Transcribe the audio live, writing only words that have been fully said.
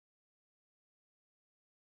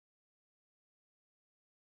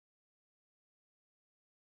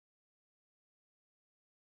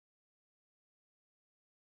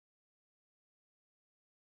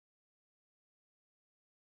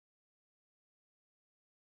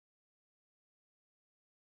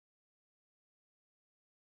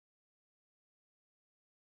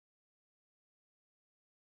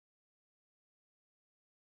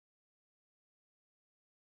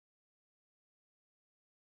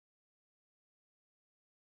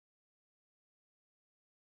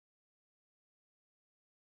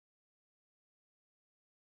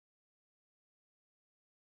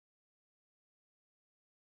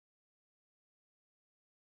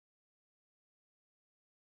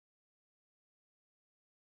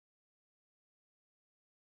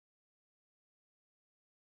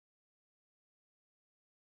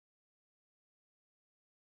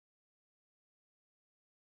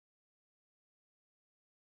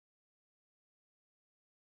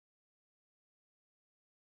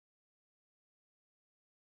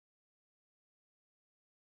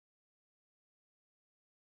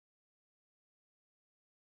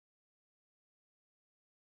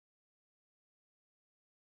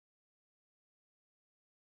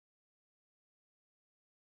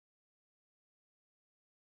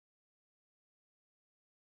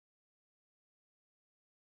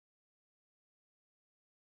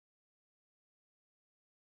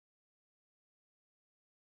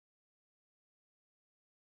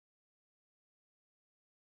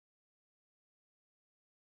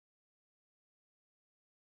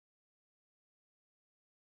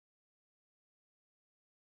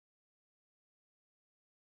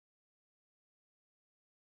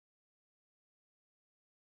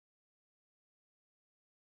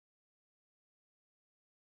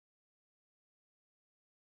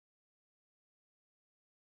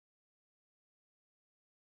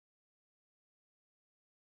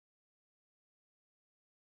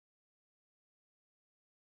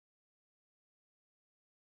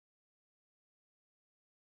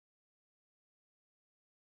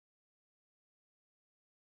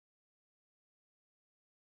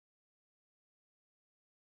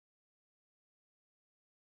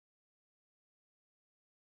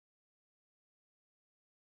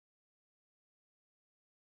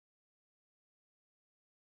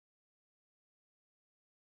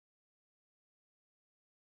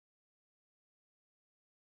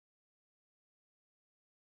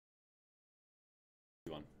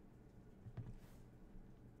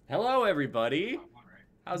Hello, everybody.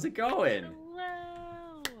 How's it going?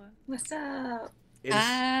 Hello. What's up? It is.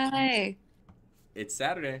 Hi. It's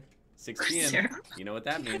Saturday, 6 p.m. Sarah. You know what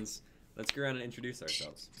that means. Let's go around and introduce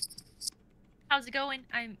ourselves. How's it going?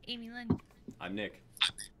 I'm Amy Lynn. I'm Nick.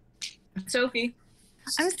 Sophie.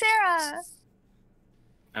 I'm Sarah.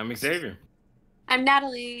 I'm Xavier. I'm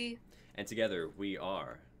Natalie. And together we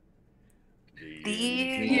are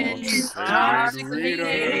The Intoxicated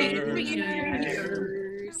Intoxicated Readers.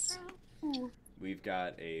 We've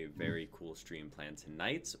got a very cool stream planned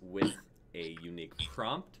tonight with a unique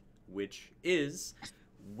prompt, which is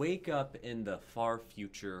wake up in the far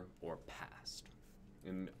future or past.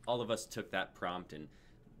 And all of us took that prompt and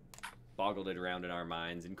boggled it around in our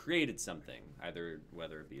minds and created something,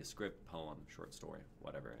 whether it be a script, poem, short story,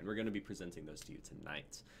 whatever. And we're going to be presenting those to you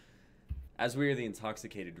tonight. As we are the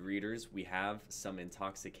Intoxicated Readers, we have some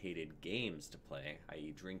intoxicated games to play,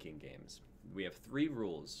 i.e. drinking games. We have 3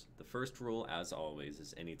 rules. The first rule, as always,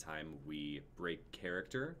 is anytime we break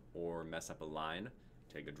character or mess up a line,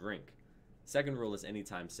 take a drink. Second rule is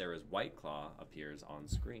anytime Sarah's White Claw appears on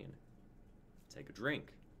screen, take a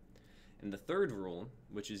drink. And the third rule,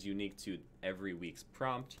 which is unique to every week's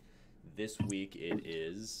prompt, this week it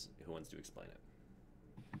is... Who wants to explain it?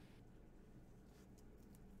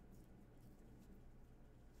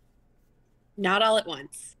 Not all at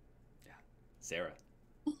once. Yeah. Sarah.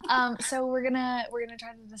 So we're gonna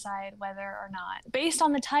try to decide whether or not, based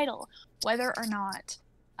on the title, whether or not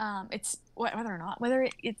whether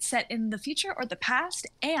it's set in the future or the past,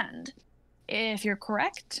 and if you're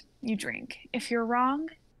correct, you drink. If you're wrong,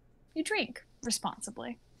 you drink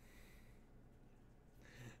responsibly.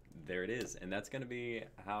 There it is. And that's going to be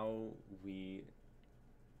how we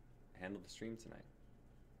handle the stream tonight.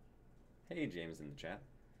 Hey, James in the chat.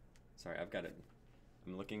 Sorry,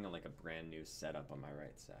 I'm looking at like a brand new setup on my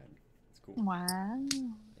right side. It's cool. Wow.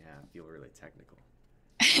 Yeah, I feel really technical.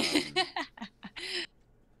 If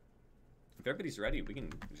everybody's ready, we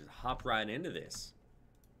can just hop right into this.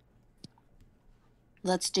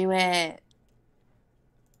 Let's do it.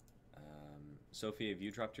 Sophie, have you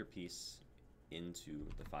dropped your piece into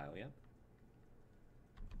the file yet?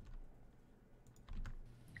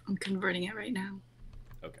 I'm converting it right now.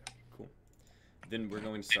 Okay, cool. Then we're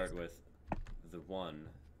going to start with the one,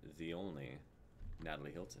 the only,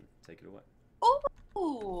 Natalie Hilton. Take it away.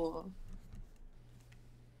 Ooh.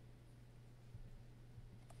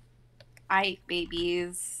 Aight,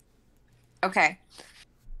 babies. Okay.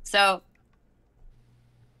 So,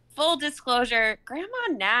 full disclosure, Grandma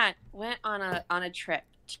Nat went on a trip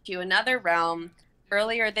to another realm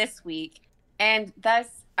earlier this week, and thus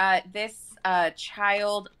this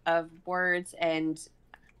child of words and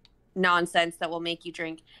nonsense that will make you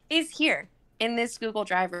drink is here in this Google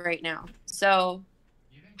Drive right now. So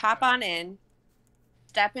hop on in,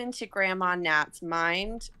 step into Grandma Nat's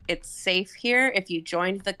mind. It's safe here. If you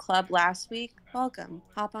joined the club last week, welcome.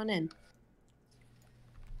 Hop on in.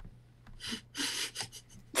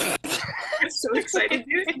 I'm so excited.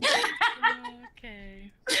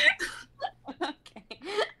 Okay.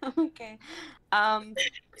 Okay.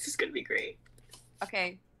 This is gonna be great.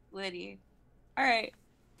 Okay, Liddy. All right.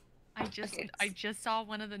 I just saw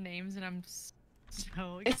one of the names and I'm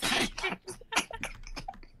so excited.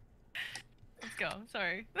 Let's go.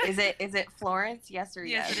 Sorry. Is it Florence? Yes or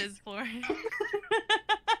yes? Yes, it is Florence.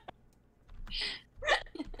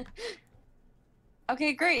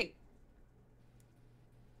 Okay, great.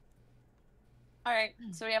 All right,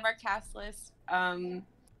 so we have our cast list. And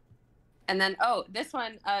then, this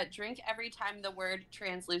one, drink every time the word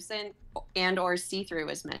translucent and or see-through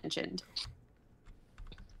is mentioned.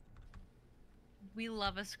 We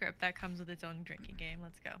love a script that comes with its own drinking game.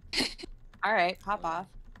 Let's go. All right, pop off.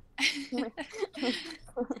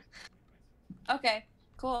 Okay,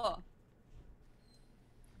 cool.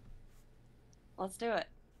 Let's do it.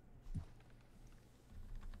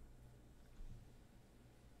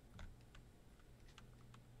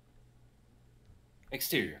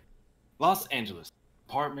 Exterior. Los Angeles.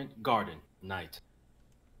 Apartment garden. Night.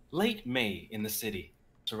 Late May in the city,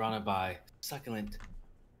 surrounded by succulents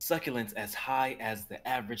as high as the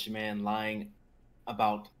average man lying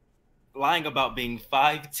about being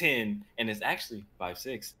 5'10" and is actually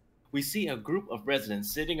 5'6". We see a group of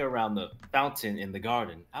residents sitting around the fountain in the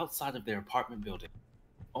garden outside of their apartment building.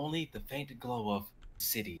 Only the faint glow of the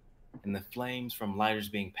city and the flames from lighters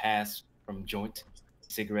being passed from joint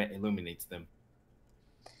cigarette illuminates them.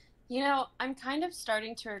 You know, I'm kind of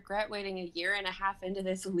starting to regret waiting a year and a half into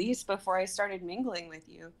this lease before I started mingling with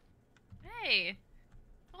you. Hey,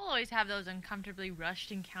 we'll always have those uncomfortably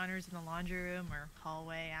rushed encounters in the laundry room or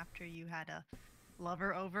hallway after you had a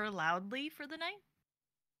lover over loudly for the night.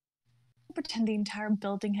 Pretend the entire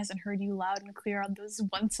building hasn't heard you loud and clear on those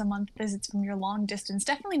once-a-month visits from your long distance.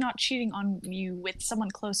 Definitely not cheating on you with someone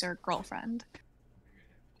closer, girlfriend.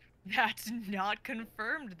 That's not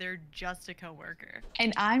confirmed. They're just a coworker.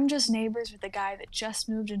 And I'm just neighbors with the guy that just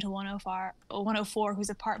moved into 104, whose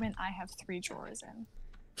apartment I have 3 drawers in.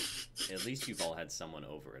 At least you've all had someone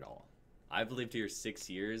over it all. I've lived here 6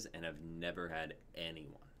 years and have never had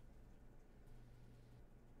anyone.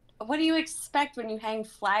 What do you expect when you hang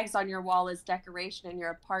flags on your wall as decoration and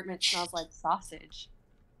your apartment smells like sausage?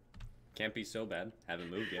 Can't be so bad.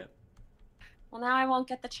 Haven't moved yet. Well, now I won't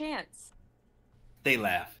get the chance. They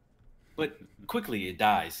laugh, but quickly it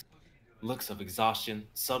dies. Looks of exhaustion,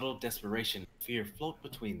 subtle desperation, and fear float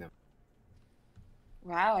between them.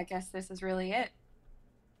 Wow, I guess this is really it.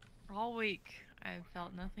 All week, I've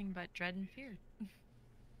felt nothing but dread and fear.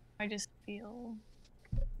 I just feel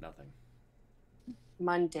Nothing.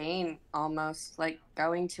 Mundane, almost, like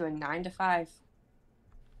going to a 9 to 5.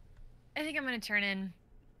 I think I'm gonna turn in.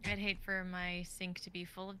 I'd hate for my sink to be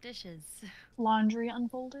full of dishes. laundry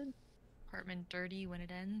unfolded. Apartment dirty when it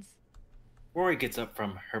ends. Rory gets up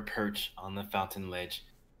from her perch on the fountain ledge.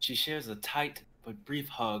 She shares a tight but brief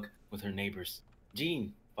hug with her neighbors.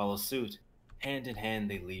 Jean follows suit. Hand in hand,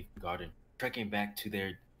 they leave the garden, trekking back to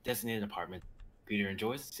their designated apartment. Peter and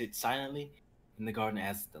Joyce sit silently in the garden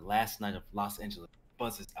as the last night of Los Angeles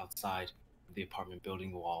buzzes outside the apartment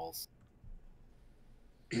building walls.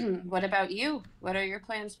 What about you? What are your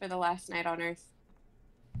plans for the last night on Earth?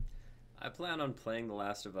 I plan on playing The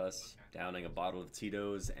Last of Us, downing a bottle of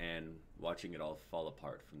Tito's, and watching it all fall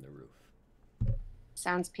apart from the roof.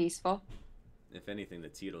 Sounds peaceful. If anything, the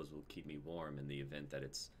Tito's will keep me warm in the event that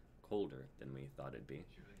it's colder than we thought it'd be.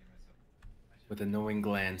 With a knowing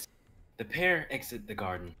glance, the pair exit the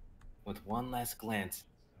garden. With one last glance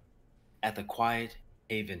at the quiet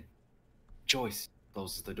haven, Joyce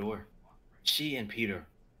closes the door. She and Peter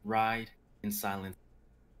ride in silence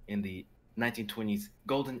in the 1920s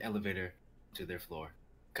golden elevator to their floor.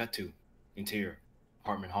 Cut to interior,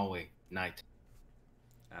 apartment hallway, night.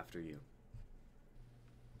 After you.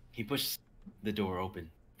 He pushes the door open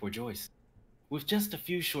for Joyce. With just a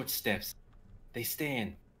few short steps, they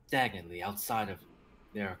stand stagnantly outside of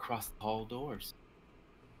their across the hall doors.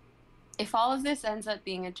 If all of this ends up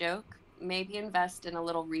being a joke, maybe invest in a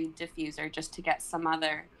little reed diffuser just to get some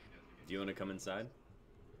other... Do you want to come inside?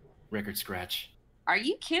 Record scratch. Are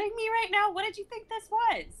you kidding me right now? What did you think this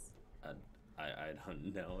was? I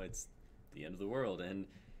don't know. It's the end of the world, and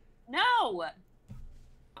No!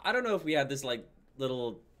 I don't know if we had this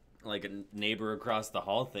little a neighbor across the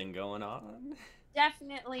hall thing going on.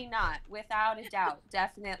 Definitely not. Without a doubt.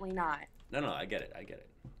 Definitely not. No, I get it.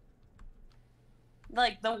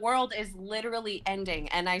 Like, the world is literally ending,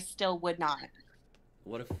 and I still would not.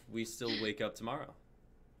 What if we still wake up tomorrow?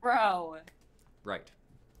 Bro. Right.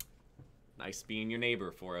 Nice being your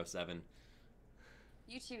neighbor, 407.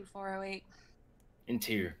 You too, 408.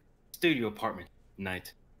 Interior, studio apartment,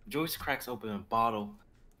 night. Joyce cracks open a bottle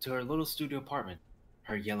to her little studio apartment.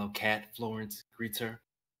 Her yellow cat, Florence, greets her.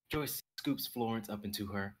 Joyce scoops Florence up into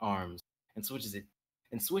her arms and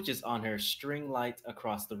switches on her string light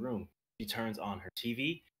across the room. She turns on her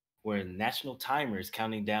TV, where the national timer is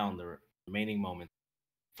counting down the remaining moments.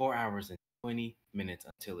 4 hours and 20 minutes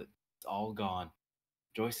until it's all gone.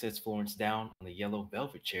 Joyce sets Florence down on the yellow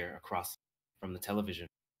velvet chair across from the television.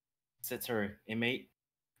 Sets her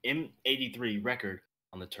M83 record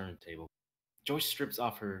on the turntable. Joyce strips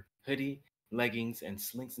off her hoodie, leggings, and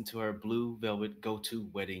slinks into her blue velvet go-to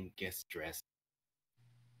wedding guest dress.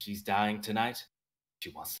 She's dying tonight. She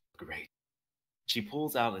wants to look great. She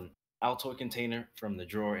pulls out an Altoid container from the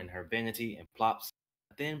drawer in her vanity and plops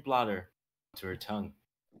a thin blotter to her tongue.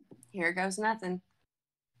 Here goes nothing.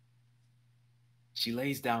 She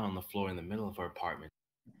lays down on the floor in the middle of her apartment.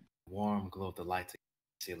 The warm glow of the lights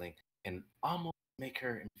against the ceiling can almost make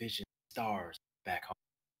her envision stars back home.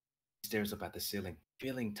 She stares up at the ceiling,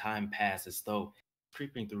 feeling time pass as though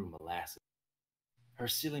creeping through molasses. Her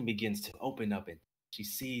ceiling begins to open up and she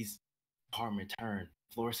sees the apartment turn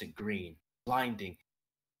fluorescent green, blinding,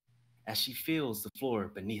 as she feels the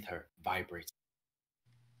floor beneath her vibrates.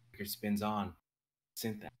 The record spins on,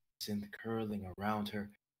 synth curling around her.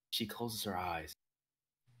 She closes her eyes.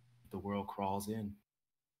 The world crawls in.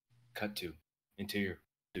 Cut to interior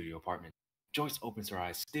studio apartment. Joyce opens her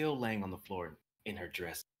eyes, still laying on the floor in her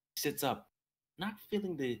dress. She sits up, not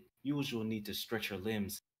feeling the usual need to stretch her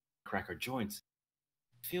limbs, crack her joints.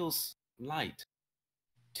 Feels light,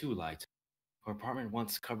 too light. Her apartment,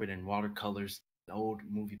 once covered in watercolors and old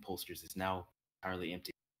movie posters, is now entirely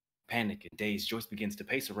empty. Panic and dazed, Joyce begins to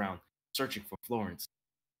pace around, searching for Florence.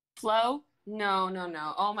 Flo, No, no,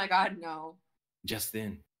 no. Oh my god, no. Just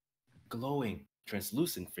then, glowing,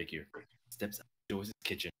 translucent figure steps out of Joyce's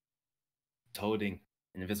kitchen, holding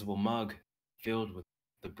an invisible mug filled with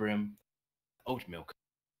the brim oat milk.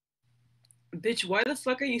 Bitch, why the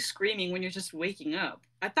fuck are you screaming when you're just waking up?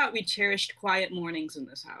 I thought we cherished quiet mornings in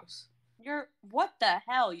this house. What the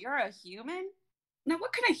hell? You're a human? Now,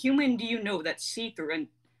 what kind of human do you know that's see-through and...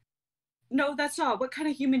 No, that's all. What kind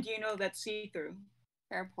of human do you know that's see-through?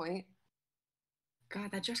 Fair point.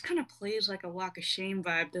 God, that just kind of plays like a walk of shame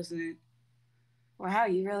vibe, doesn't it? Wow,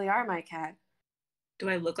 you really are my cat. Do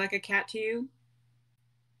I look like a cat to you?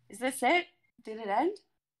 Is this it? Did it end?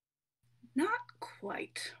 Not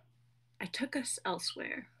quite. I took us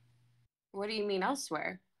elsewhere. What do you mean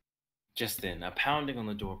elsewhere? Just then, a pounding on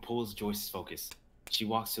the door pulls Joyce's focus. She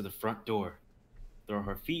walks to the front door. Through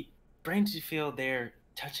her feet, strange to feel they're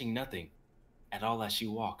touching nothing at all as she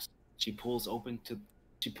walks. She pulls open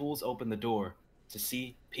the door to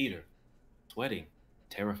see Peter, sweating,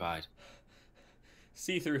 terrified.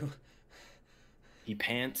 See-through. He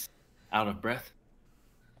pants, out of breath.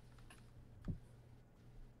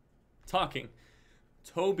 Talking.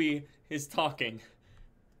 Toby is talking.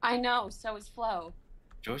 I know, so is Flo.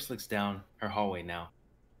 Joyce looks down her hallway now.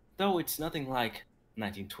 Though it's nothing like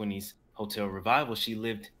 1920s hotel revival she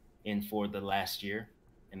lived in for the last year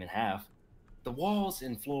and a half, the walls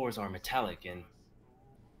and floors are metallic and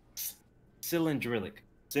cylindrical.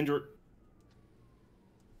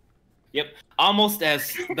 Yep, almost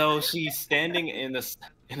as though she's standing in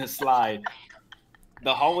a slide.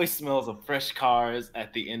 The hallway smells of fresh cars.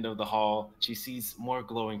 At the end of the hall, she sees more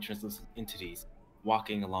glowing translucent entities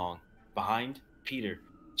walking along. Behind Peter,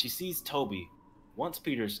 she sees Toby, once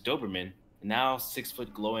Peter's Doberman, now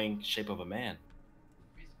 6-foot glowing shape of a man.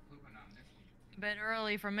 A bit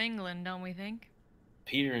early from England, don't we think?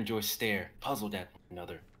 Peter and Joyce stare, puzzled at one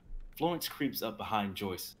another. Florence creeps up behind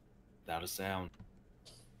Joyce, without a sound.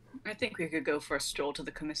 I think we could go for a stroll to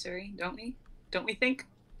the commissary, don't we? Don't we think?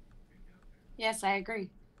 Yes, I agree.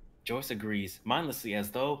 Joyce agrees, mindlessly as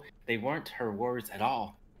though they weren't her words at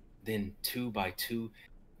all. Then, 2 by 2,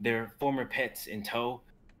 their former pets in tow,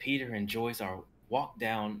 Peter and Joyce are walked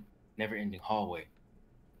down never-ending hallway.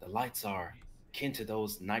 The lights are akin to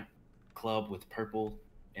those nightclub with purple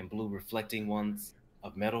and blue reflecting ones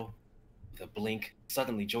of metal. With a blink,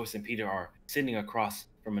 suddenly Joyce and Peter are sitting across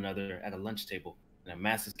from another at a lunch table in a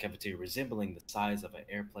massive cafeteria resembling the size of an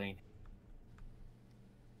airplane.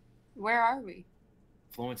 Where are we?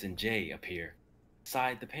 Florence and Jay appear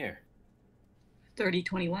beside the pair.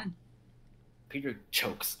 3021. Peter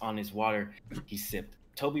chokes on his water he sipped.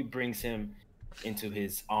 Toby brings him into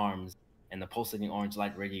his arms, and the pulsating orange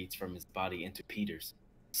light radiates from his body into Peter's.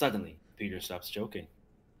 Suddenly, Peter stops joking.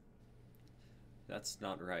 That's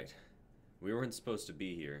not right. We weren't supposed to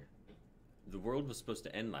be here. The world was supposed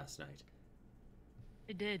to end last night.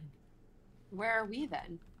 It did. Where are we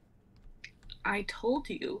then? I told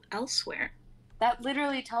you, elsewhere. That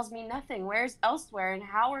literally tells me nothing. Where's elsewhere and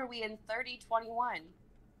how are we in 3021?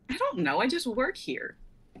 I don't know, I just work here.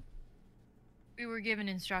 We were given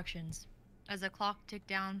instructions. As the clock ticked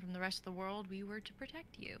down from the rest of the world, we were to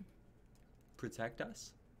protect you. Protect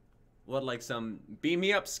us? What, like some beam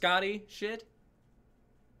me up, Scotty shit?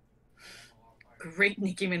 Great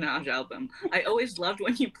Nicki Minaj album. I always loved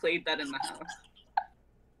when you played that in the house.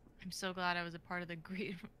 I'm so glad I was a part of the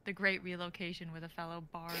great relocation with a fellow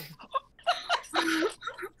bard.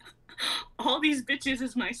 All these bitches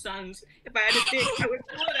is my sons. If I had a dick, I would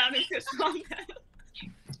pull it out and piss on them.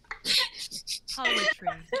 Poetry.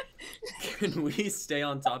 Can we stay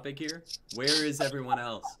on topic here? Where is everyone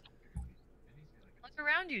else? Look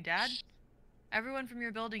around you, Dad. Everyone from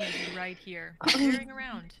your building is right here, peering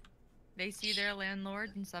around. They see their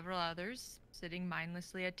landlord and several others sitting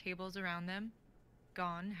mindlessly at tables around them.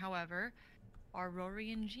 Gone, however, are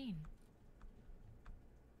Rory and Jean.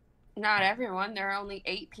 Not everyone. There are only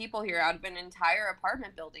 8 people here out of an entire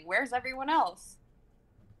apartment building. Where's everyone else?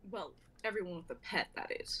 Well, everyone with a pet, that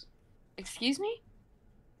is. Excuse me?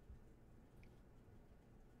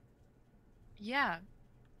 Yeah,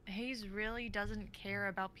 Hayes really doesn't care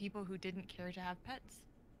about people who didn't care to have pets.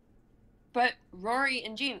 But Rory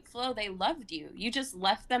and Jean, Flo, they loved you. You just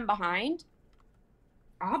left them behind?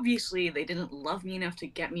 Obviously, they didn't love me enough to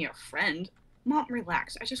get me a friend. Mom,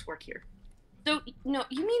 relax. I just work here. So, no,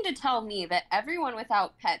 you mean to tell me that everyone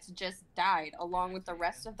without pets just died along with the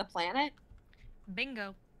rest of the planet?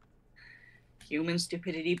 Bingo. Human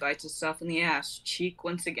stupidity bites itself in the ass. Cheek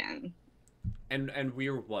once again. And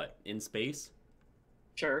we're what? In space?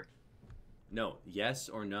 Sure. No. Yes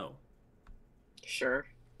or no? Sure.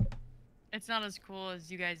 It's not as cool as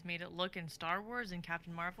you guys made it look in Star Wars and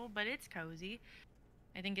Captain Marvel, but it's cozy.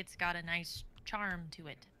 I think it's got a nice charm to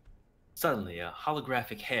it. Suddenly, a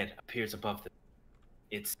holographic head appears above them.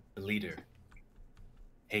 It's the leader.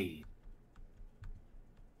 Hey,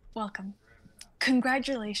 Welcome.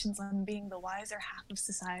 Congratulations on being the wiser half of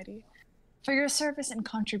society. For your service and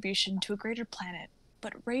contribution to a greater planet,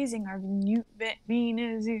 but raising our we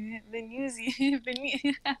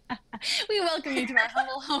welcome you to our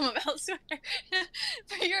humble home of elsewhere.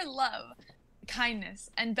 For your love, kindness,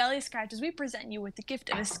 and belly scratches, we present you with the gift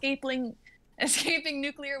of escaping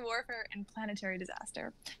nuclear warfare and planetary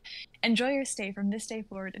disaster. Enjoy your stay from this day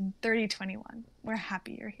forward in 3021. We're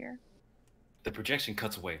happy you're here. the projection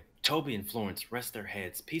cuts away. Toby and Florence rest their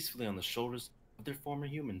heads peacefully on the shoulders of their former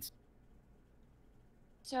humans.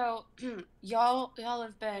 So, y'all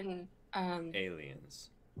have been, Aliens.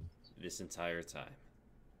 This entire time.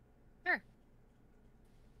 Sure.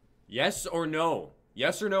 Yes or no?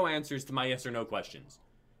 Yes or no answers to my yes or no questions.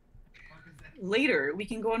 Later, we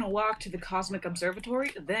can go on a walk to the Cosmic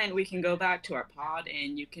Observatory. Then we can go back to our pod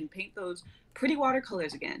and you can paint those pretty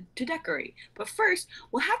watercolors again to decorate. But first,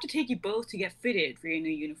 we'll have to take you both to get fitted for your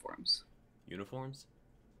new uniforms. Uniforms?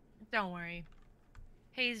 Don't worry.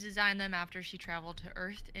 Hayes designed them after she traveled to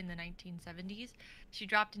Earth in the 1970s. She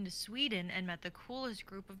dropped into Sweden and met the coolest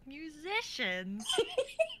group of musicians.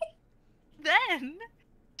 Then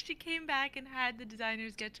she came back and had the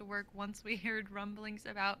designers get to work once we heard rumblings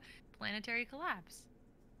about planetary collapse.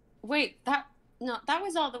 wait, that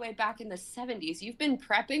was all the way back in the 70s. You've been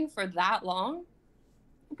prepping for that long?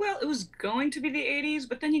 Well, it was going to be the 80s,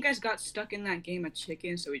 but then you guys got stuck in that game of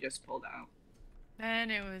chicken, so we just pulled out. Then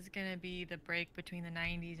it was gonna be the break between the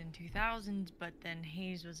 90s and 2000s, but then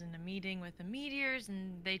Hayes was in a meeting with the Meteors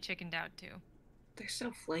and they chickened out too. They're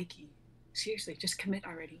so flaky. Seriously, just commit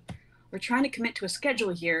already. We're trying to commit to a schedule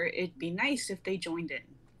here. It'd be nice if they joined in.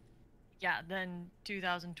 Yeah, then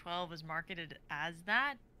 2012 was marketed as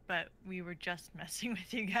that, but we were just messing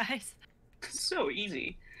with you guys. So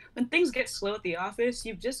easy. When things get slow at the office,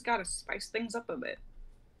 you've just got to spice things up a bit.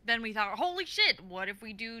 Then we thought, holy shit, what if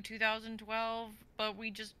we do 2012, but we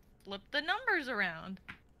just flip the numbers around?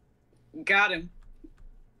 Got him.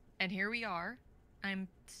 And here we are. I'm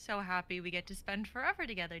so happy we get to spend forever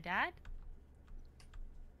together, Dad.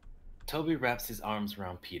 Toby wraps his arms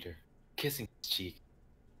around Peter, kissing his cheek.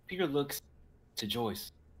 Peter looks to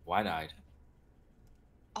Joyce, wide-eyed.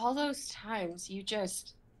 All those times you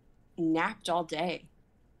just napped all day.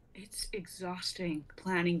 It's exhausting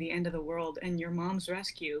planning the end of the world and your mom's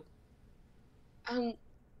rescue.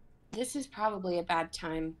 This is probably a bad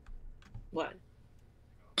time. What?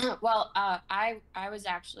 Well, I was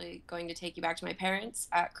actually going to take you back to my parents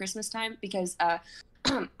at Christmas time because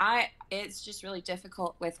it's just really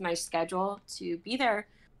difficult with my schedule to be there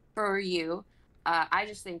for you. I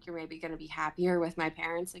just think you're maybe going to be happier with my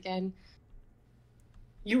parents again.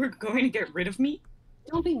 You were going to get rid of me?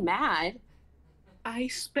 Don't be mad. I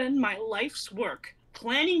spend my life's work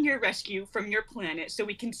planning your rescue from your planet so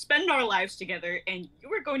we can spend our lives together, and you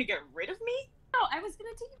were going to get rid of me? No, I was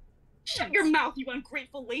going to take you. Shut your mouth, you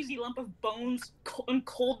ungrateful, lazy lump of bones and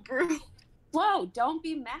cold brew. Whoa, don't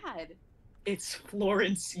be mad. It's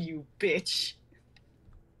Florence, you bitch.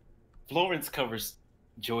 Florence covers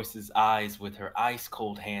Joyce's eyes with her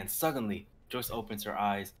ice-cold hand. Suddenly, Joyce opens her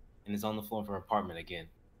eyes and is on the floor of her apartment again.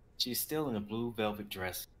 She is still in a blue velvet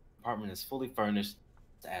dress. The apartment is fully furnished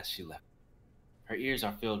as she left. Her ears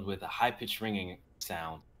are filled with a high-pitched ringing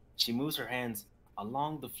sound. She moves her hands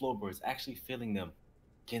along the floorboards, actually feeling them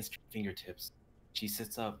against her fingertips. She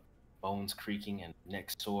sits up, bones creaking and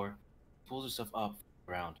neck sore, pulls herself up from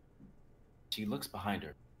the ground. She looks behind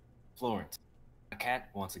her. Florence, a cat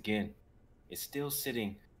once again, is still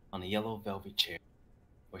sitting on a yellow velvet chair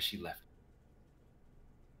where she left.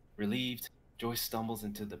 Relieved, Joyce stumbles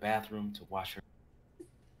into the bathroom to wash her.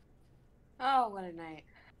 Oh, what a night.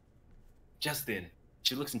 Just then,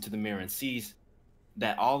 she looks into the mirror and sees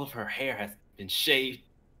that all of her hair has been shaved.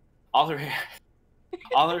 All her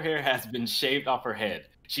hair has been shaved off her head.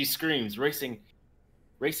 She screams, racing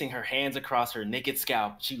her hands across her naked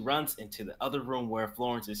scalp. She runs into the other room where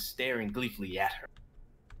Florence is staring gleefully at her.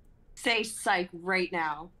 Say psych right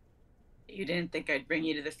now. You didn't think I'd bring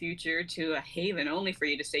you to the future, to a haven, only for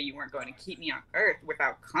you to say you weren't going to keep me on Earth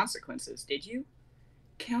without consequences, did you?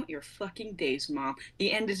 Count your fucking days, Mom.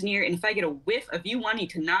 The end is near, and if I get a whiff of you wanting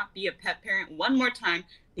to not be a pet parent one more time,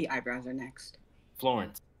 the eyebrows are next.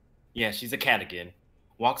 Florence, yeah, she's a cat again,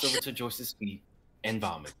 walks over to Joyce's feet and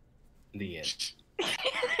vomits. The end.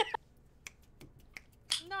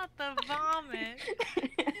 Not the vomit.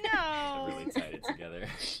 I No. really tied it together.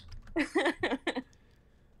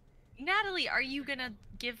 Natalie, are you gonna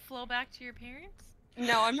give Flo back to your parents?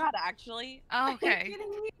 No, I'm not actually. Oh, Are you okay. kidding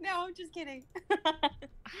me? No, I'm just kidding. Dude,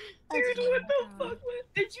 what the fuck?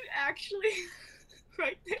 Did you actually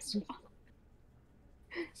write this one?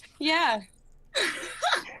 Yeah.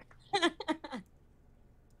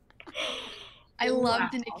 I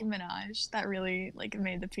loved the Nicki Minaj. That really like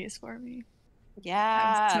made the piece for me.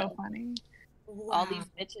 Yeah. That was so funny. All these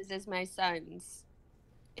bitches is my sons.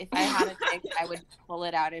 If I had a dick, I would pull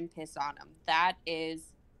it out and piss on them. That is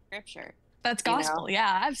scripture. That's You know? gospel.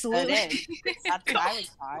 Yeah, absolutely. That is. That's what I was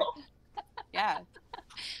taught. Yeah.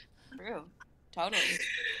 True. Totally.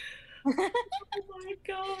 Oh my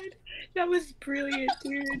god. That was brilliant,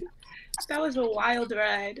 dude. That was a wild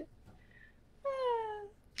ride.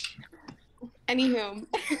 Anywho.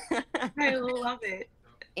 I love it.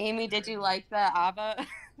 Amy, did you like the ABBA?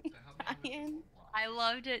 I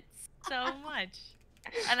loved it so much.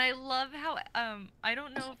 And I love how I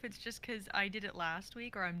don't know if it's just because I did it last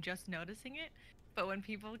week or I'm just noticing it, but when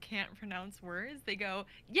people can't pronounce words, they go,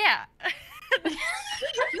 yeah.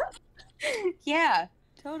 Yeah,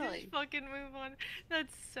 totally. Just fucking move on.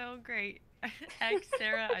 That's so great. X,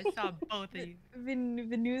 Sarah, I saw both of you.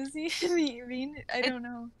 Venusi? I don't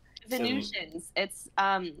know. Venusians. It's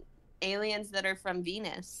aliens that are from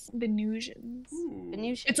Venus. Venusians.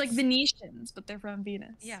 Venusians. It's like Venetians, but they're from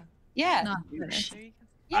Venus. Yeah. Yeah. Not Venice. There you go.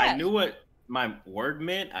 Yeah. I knew what my word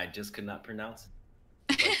meant. I just could not pronounce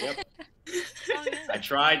it. But, yep. Oh, yeah. I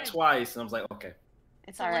tried twice, and I was like, okay.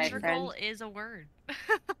 It's all right, friend. Cylindrical is a word.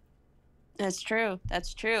 That's true.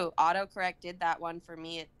 That's true. Autocorrect did that one for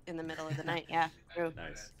me in the middle of the night. Yeah, true.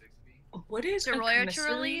 Nice. What is a Derogatory,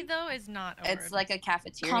 commissary? though, is not a It's word. like a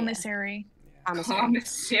cafeteria. Commissary.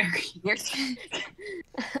 Commissary. You're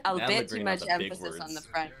a Now bit we're too bringing out much the big emphasis on the words.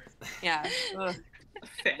 front. Yeah. Ugh.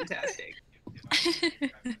 Fantastic.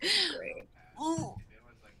 Great. Ooh.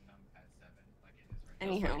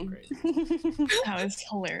 Anywho. Great. That was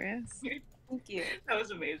hilarious. Thank you. That was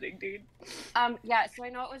amazing, dude. Yeah, so I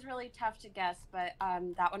know it was really tough to guess, but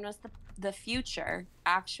that one was the future,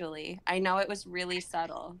 actually. I know it was really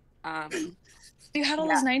subtle. You had all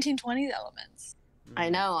those 1920s elements. I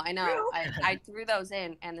know. I threw those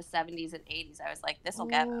in the 70s and 80s. I was like, this will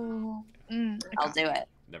get them. I'll do it.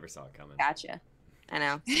 Never saw it coming. Gotcha. I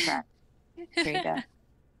know. Surprise. Here you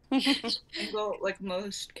go. Single, like,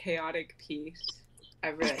 most chaotic piece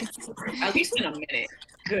I've read. At least in a minute.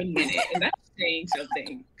 Good minute. And that's saying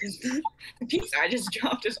something. Because the piece I just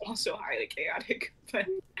dropped is also highly chaotic. But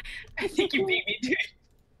I think you beat me, dude.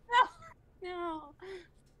 No.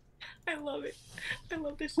 I love it. I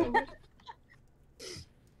love this so much.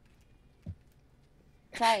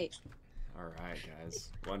 Right. All right,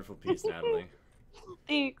 guys. Wonderful piece, Natalie.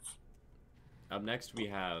 Thanks. Up next, we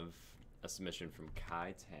have a submission from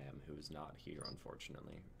Kai Tam, who is not here,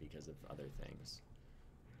 unfortunately, because of other things.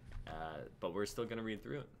 But we're still going to read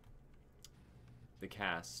through it. The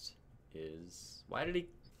cast is... Why did he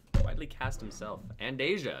cast himself and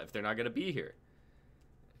Deja if they're not going to be here?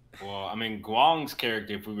 Well, I mean, Guang's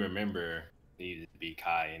character, if we remember, needed to be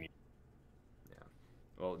Kai. And Yeah.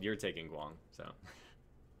 Well, you're taking Guang, so...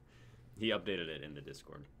 He updated it in the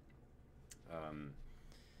Discord.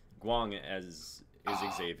 Guang is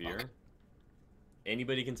Xavier. Okay.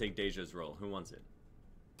 Anybody can take Deja's role. Who wants it?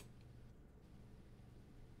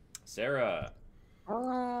 Sarah.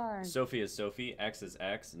 Sophie is Sophie. X is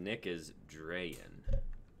X. Nick is Drayen.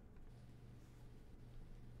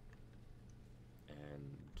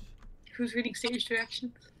 And Who's reading stage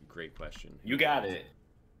directions? great question. You got it.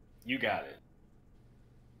 You got it.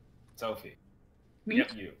 Sophie. Me?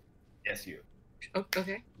 Yep, you. Yes, you. Oh,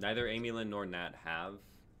 okay. Neither Amy Lynn nor Nat have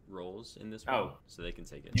roles in this one, Oh. so they can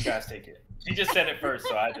take it. You guys take it. She just said it first,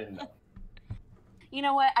 so I didn't know. You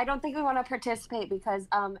know what? I don't think we want to participate because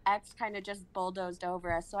X kind of just bulldozed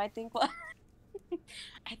over us. So I think we'll.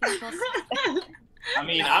 I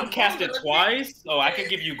mean, I'm casted twice, so I can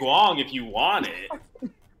give you Guang if you want it.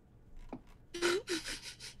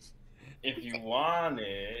 If you want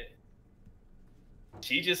it.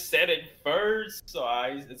 She just said it first, so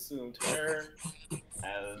I assumed her.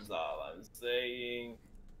 That's all I'm saying.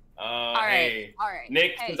 All right.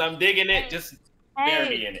 Nick, Hey, since I'm digging it, just bury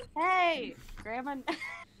me in it. Hey, Grandma.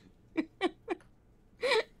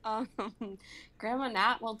 Grandma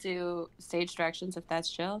Nat will do stage directions if that's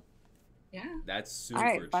chill. Yeah. That's super All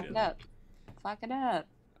right, chill. fuck it up. Fuck it up.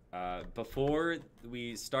 Before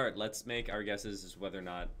we start, let's make our guesses as whether or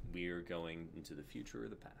not we're going into the future or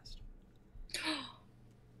the past.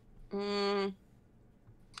 The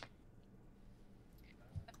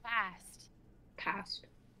past. Past.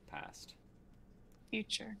 Past.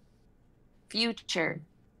 Future. Future.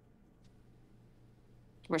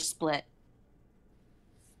 We're split.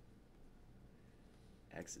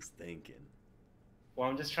 Max is thinking. Well,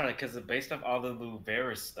 I'm just trying to, because based off all the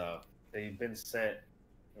Luveris stuff, they've been set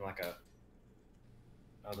in like a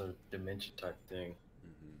other dimension type thing.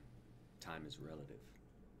 Mm-hmm. Time is relative.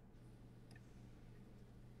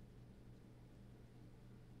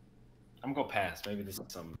 I'm gonna go past. Maybe this is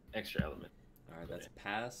some extra element. All right, that's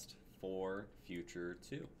past for future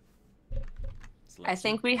 2. I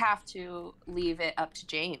think we have to leave it up to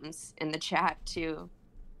James in the chat to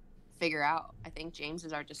figure out. I think James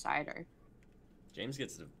is our decider. James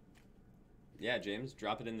gets to. Yeah, James,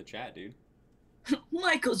 drop it in the chat, dude.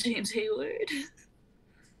 Michael James Hayward.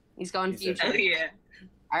 He's going future. Oh, yeah.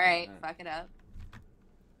 All right, fuck it up.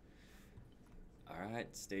 All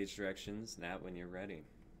right, stage directions. Nat, when you're ready.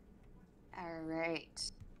 All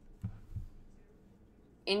right.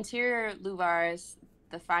 Interior Luvaris,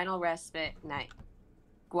 the final respite night.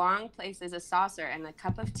 Guang places a saucer and a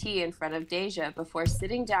cup of tea in front of Deja before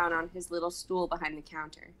sitting down on his little stool behind the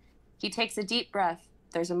counter. He takes a deep breath.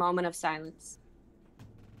 There's a moment of silence.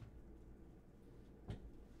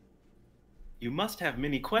 You must have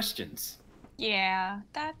many questions. Yeah,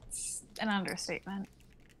 that's an understatement.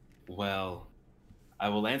 Well, I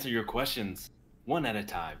will answer your questions one at a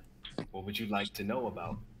time. What would you like to know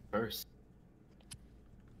about first?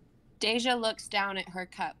 Deja looks down at her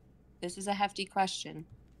cup. This is a hefty question.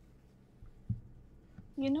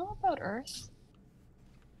 You know about Earth?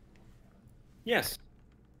 Yes,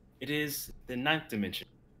 it is the 9th dimension.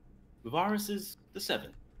 Luvaris is the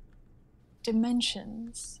 7th.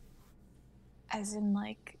 Dimensions? As in,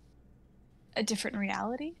 like, a different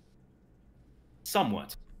reality?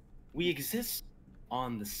 Somewhat. We exist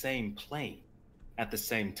on the same plane at the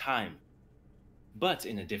same time, but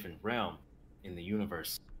in a different realm in the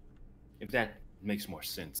universe, if that makes more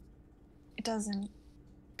sense. It doesn't.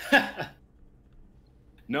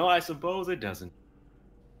 No, I suppose it doesn't.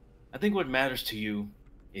 I think what matters to you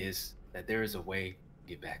is that there is a way to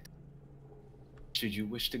get back, should you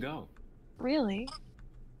wish to go. Really?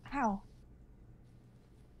 How?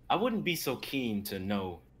 I wouldn't be so keen to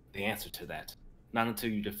know the answer to that, not until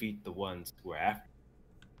you defeat the ones who are after.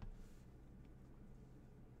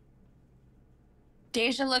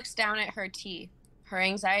 Deja looks down at her tea. Her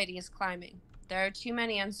anxiety is climbing. There are too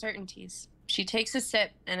many uncertainties. She takes a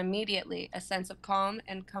sip, and immediately a sense of calm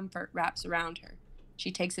and comfort wraps around her.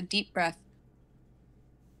 She takes a deep breath.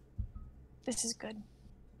 This is good.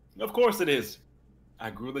 Of course it is. I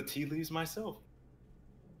grew the tea leaves myself.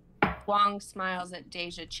 Wong smiles at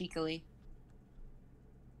Deja cheekily.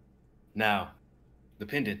 Now, the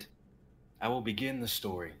pendant. I will begin the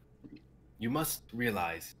story. You must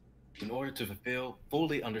realize, in order to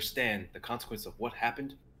fully understand the consequence of what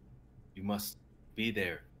happened, you must be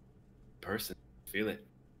there, person, feel it.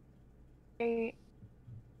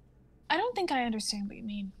 I don't think I understand what you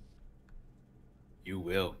mean. You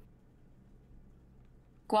will.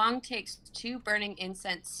 Guang takes 2 burning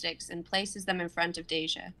incense sticks and places them in front of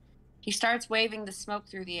Deja. He starts waving the smoke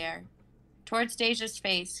through the air. Towards Deja's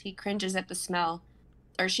face, he cringes at the smell.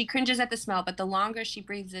 Or she cringes at the smell, but the longer she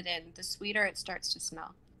breathes it in, the sweeter it starts to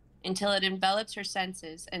smell, until it envelops her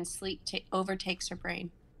senses and sleep overtakes her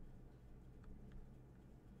brain.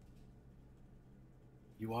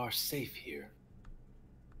 You are safe here.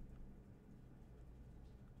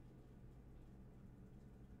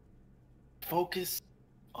 Focus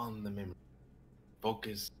on the memory.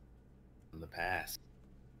 Focus on the past.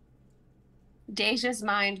 Deja's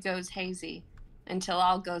mind goes hazy until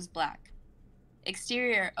all goes black.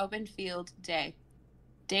 Exterior open field day.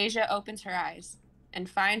 Deja opens her eyes and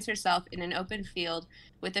finds herself in an open field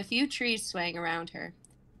with a few trees swaying around her.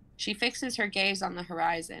 She fixes her gaze on the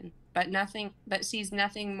horizon, but sees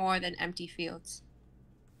nothing more than empty fields.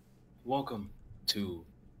 Welcome to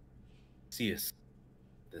Ceus,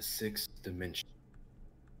 the 6th dimension.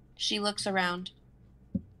 She looks around.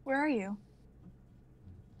 Where are you?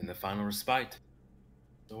 In the final respite.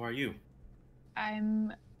 So are you.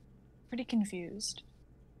 I'm pretty confused.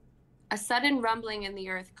 A sudden rumbling in the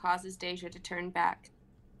earth causes Deja to turn back.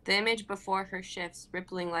 The image before her shifts,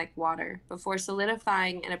 rippling like water, before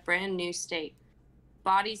solidifying in a brand new state.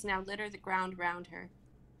 Bodies now litter the ground around her.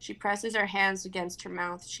 She presses her hands against her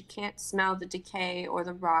mouth. She can't smell the decay or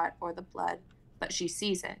the rot or the blood, but she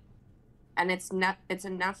sees it. And it's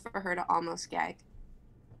enough for her to almost gag.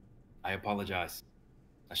 I apologize.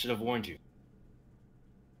 I should have warned you.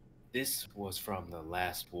 This was from the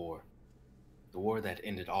last war. The war that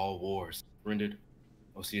ended all wars, rendered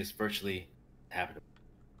Oseus virtually habitable.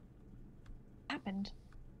 Happened.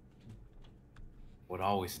 What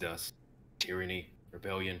always does. Tyranny,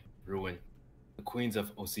 rebellion, ruin. The queens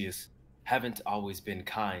of Oseus haven't always been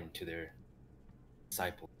kind to their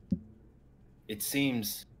disciples. It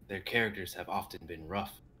seems their characters have often been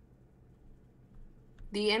rough.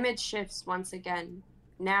 The image shifts once again.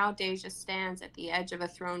 Now Deja stands at the edge of a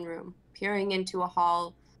throne room, peering into a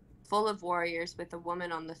hall full of warriors with a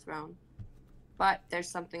woman on the throne. But there's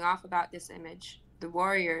something off about this image. The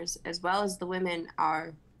warriors, as well as the women,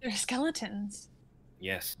 are... They're skeletons.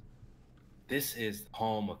 Yes, this is the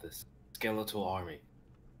home of the skeletal army,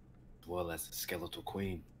 as well as the skeletal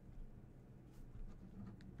queen.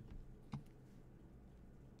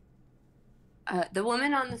 The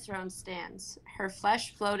woman on the throne stands, her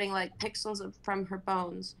flesh floating like pixels from her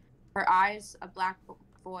bones, her eyes a black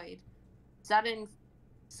void,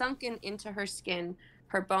 sunken into her skin,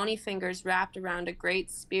 her bony fingers wrapped around a great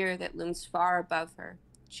spear that looms far above her.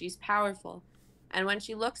 She's powerful, and when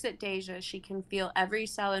she looks at Deja, she can feel every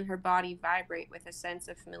cell in her body vibrate with a sense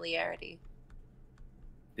of familiarity.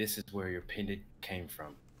 This is where your pendant came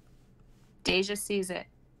from. Deja sees it,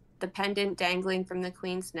 the pendant dangling from the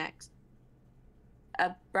queen's neck.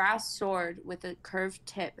 A brass sword with a curved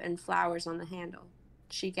tip and flowers on the handle.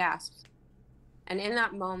 She gasps. And in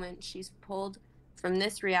that moment, she's pulled from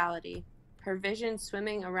this reality, her vision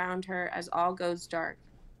swimming around her as all goes dark.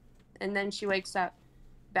 And then she wakes up,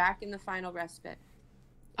 back in the final respite.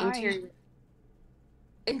 Interior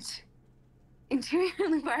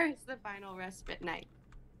Levar is the final respite night.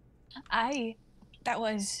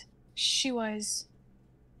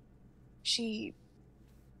 She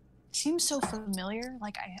seems so familiar,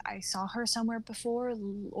 like I saw her somewhere before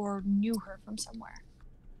or knew her from somewhere.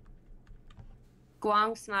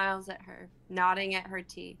 Guang smiles at her, nodding at her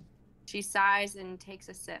tea. She sighs and takes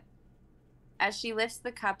a sip. As she lifts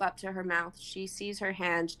the cup up to her mouth, she sees her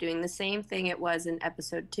hand doing the same thing it was in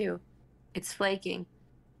episode 2. It's flaking.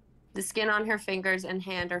 The skin on her fingers and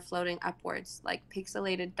hand are floating upwards, like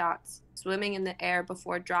pixelated dots, swimming in the air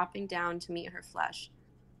before dropping down to meet her flesh.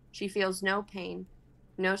 She feels no pain,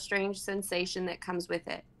 no strange sensation that comes with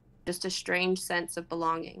it, just a strange sense of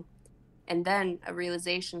belonging. And then a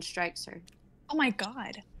realization strikes her. Oh my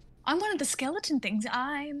god. I'm one of the skeleton things.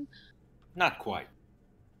 I'm... Not quite.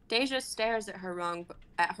 Deja stares at her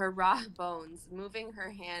raw bones, moving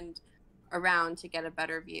her hand around to get a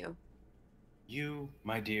better view. You,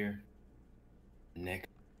 my dear, next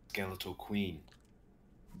skeletal queen.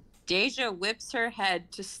 Deja whips her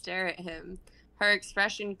head to stare at him, her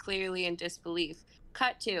expression clearly in disbelief.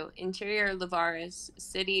 Cut to Interior Lavaris,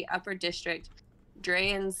 City Upper District,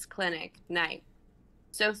 Drayan's Clinic, night.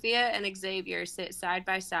 Sophia and Xavier sit side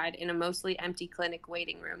by side in a mostly empty clinic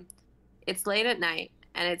waiting room. It's late at night,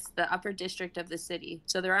 and it's the upper district of the city,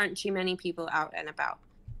 so there aren't too many people out and about.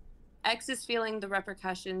 X is feeling the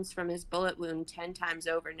repercussions from his bullet wound 10 times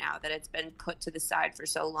over now that it's been put to the side for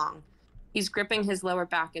so long. He's gripping his lower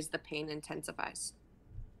back as the pain intensifies.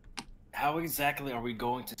 How exactly are we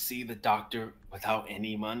going to see the doctor without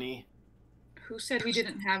any money? Who said we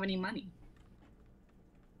didn't have any money?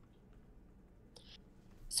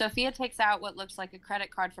 Sophia takes out what looks like a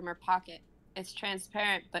credit card from her pocket. It's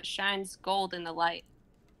transparent, but shines gold in the light.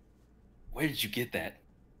 Where did you get that?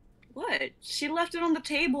 What? She left it on the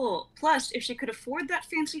table. Plus, if she could afford that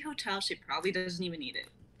fancy hotel, she probably doesn't even need it.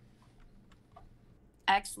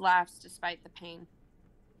 X laughs despite the pain.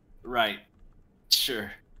 Right.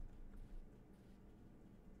 Sure.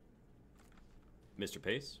 Mr.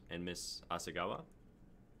 Pace and Miss Asagawa?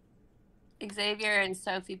 Xavier and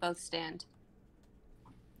Sophie both stand.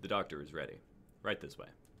 The doctor is ready. Right this way.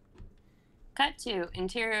 Cut to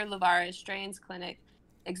Interior Lavaris, Drayan's Clinic,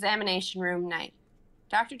 examination room night.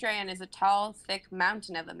 Dr. Drayan is a tall, thick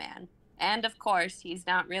mountain of a man. And, of course, he's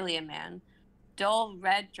not really a man. Dull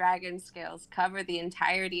red dragon scales cover the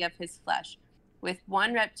entirety of his flesh, with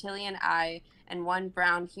one reptilian eye and one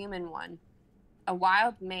brown human one. A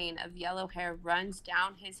wild mane of yellow hair runs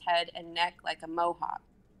down his head and neck like a mohawk.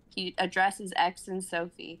 He addresses X and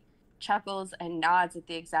Sophie, chuckles, and nods at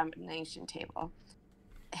the examination table.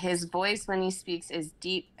 His voice when he speaks is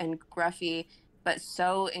deep and gruffy, but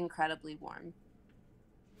so incredibly warm.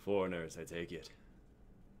 Foreigners, I take it.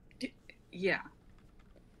 Yeah.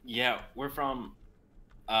 Yeah, we're from,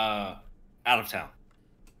 out of town.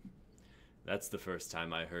 That's the first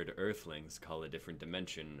time I heard Earthlings call a different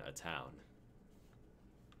dimension a town.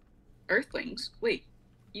 Earthlings? Wait,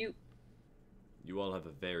 you... You all have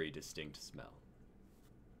a very distinct smell.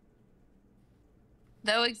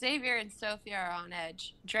 Though Xavier and Sophia are on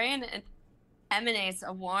edge, Drayan emanates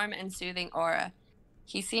a warm and soothing aura.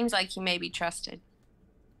 He seems like he may be trusted.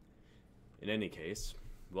 In any case,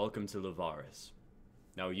 welcome to Lavaris.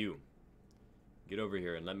 Now you, get over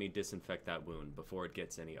here and let me disinfect that wound before it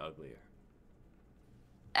gets any uglier.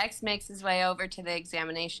 X makes his way over to the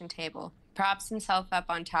examination table, props himself up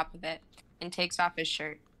on top of it, and takes off his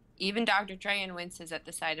shirt. Even Dr. Drayan winces at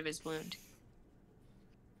the sight of his wound.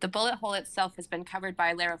 The bullet hole itself has been covered by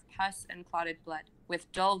a layer of pus and clotted blood,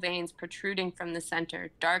 with dull veins protruding from the center,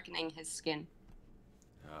 darkening his skin.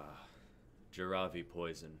 Jaravi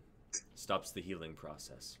poison stops the healing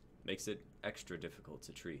process, makes it extra difficult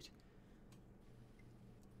to treat.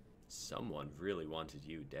 Someone really wanted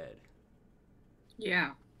you dead.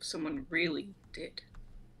 Yeah, someone really did.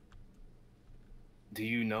 Do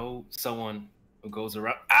you know someone who goes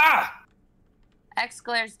around? Ah! X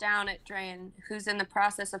glares down at Drayan, who's in the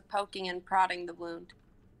process of poking and prodding the wound.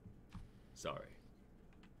 Sorry.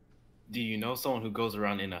 Do you know someone who goes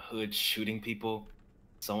around in a hood shooting people?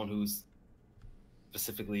 Someone who's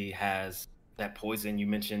specifically has that poison you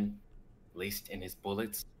mentioned laced in his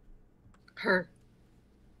bullets? Her.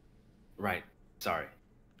 Right. Sorry.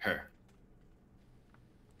 Her.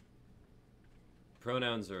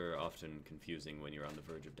 Pronouns are often confusing when you're on the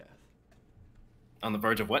verge of death. On the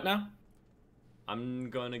verge of what now? I'm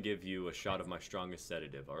gonna give you a shot of my strongest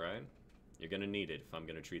sedative, alright? You're gonna need it if I'm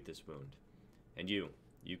gonna treat this wound. And you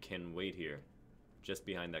can wait here, just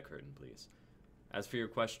behind that curtain, please. As for your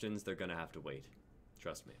questions, they're gonna have to wait.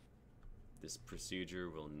 Trust me. This procedure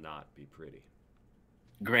will not be pretty.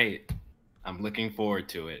 Great. I'm looking forward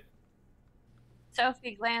to it.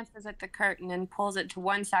 Sophie glances at the curtain and pulls it to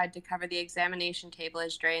one side to cover the examination table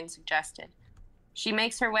as Drayan suggested. She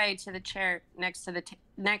makes her way to the chair next to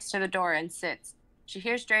the door and sits. She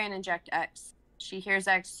hears Drayan inject X. She hears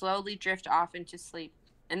X slowly drift off into sleep.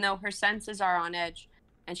 And though her senses are on edge,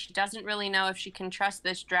 and she doesn't really know if she can trust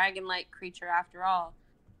this dragon-like creature after all,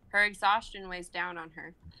 her exhaustion weighs down on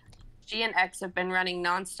her. She and X have been running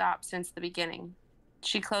nonstop since the beginning.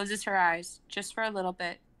 She closes her eyes, just for a little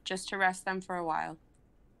bit, just to rest them for a while.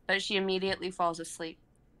 But she immediately falls asleep.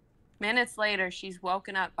 Minutes later, she's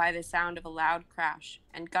woken up by the sound of a loud crash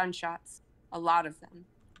and gunshots, a lot of them.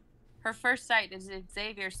 Her first sight is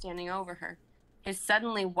Xavier standing over her, his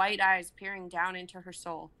suddenly white eyes peering down into her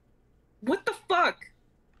soul. What the fuck?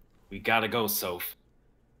 We gotta go, Soph.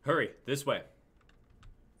 Hurry, this way.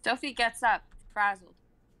 Sophie gets up, frazzled.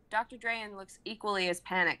 Dr. Drayan looks equally as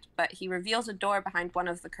panicked, but he reveals a door behind one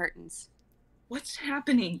of the curtains. What's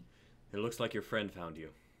happening? It looks like your friend found you.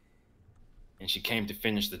 And she came to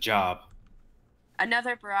finish the job.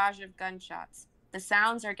 Another barrage of gunshots. The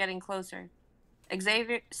sounds are getting closer.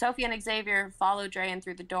 Sophie and Xavier follow Drayan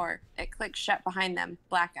through the door. It clicks shut behind them.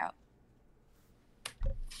 Blackout.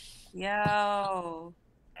 Yo.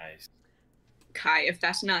 Nice. Kai, if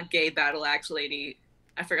that's not gay battle axe lady,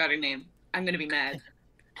 I forgot her name. I'm gonna be mad.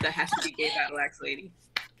 That has to be gay battle axe lady.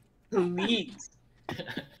 Please.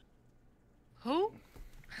 Who?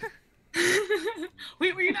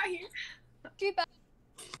 Wait, were you not here?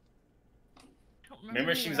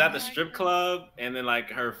 Remember she was at the strip club and then like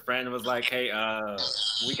her friend was like, hey,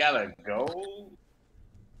 we gotta go?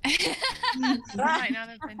 You might not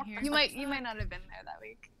have been here. You might not have been there that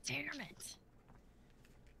week. Damn it.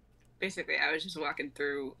 Basically, I was just walking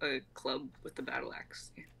through a club with the battle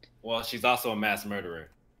axe. Well, she's also a mass murderer.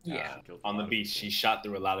 Yeah. On the beach, she shot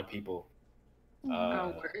through a lot of people.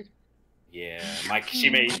 Oh, word. Yeah, she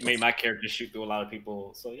made my character shoot through a lot of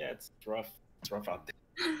people. So yeah, it's rough. It's rough out there.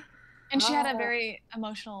 And she had a very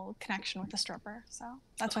emotional connection with the stripper, so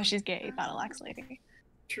that's why she's gay, battle axe lady.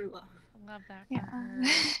 True love. I love that. Yeah.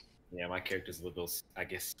 Yeah, my character's a little, I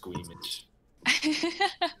guess, squeamish.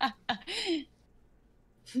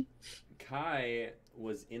 Kai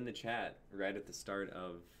was in the chat right at the start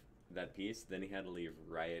of that piece, then he had to leave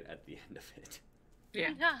right at the end of it.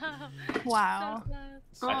 Yeah. Wow.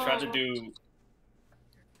 I tried to do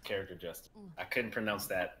character justice. I couldn't pronounce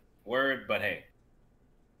that word, but hey,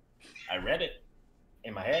 I read it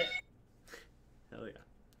in my head. Hell yeah.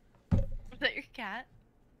 Was that your cat?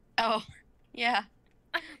 Oh, yeah.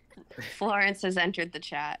 Florence has entered the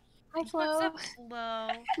chat. Hi, Flo. What's up, Flo?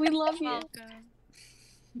 We love you. Welcome.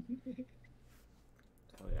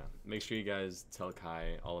 Hell yeah. Make sure you guys tell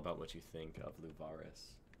Kai all about what you think of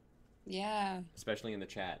Luvaris. Yeah. Especially in the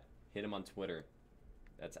chat. Hit him on Twitter.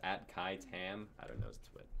 That's at Kai Tam. I don't know his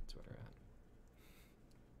Twitter at.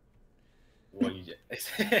 Well,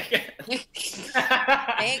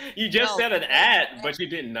 you just said an at, but you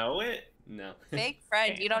didn't know it? No. Fake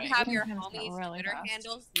friend. You don't have your It's not homies' really Twitter fast.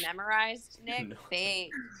 handles memorized, Nick? No.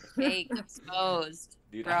 Fake exposed,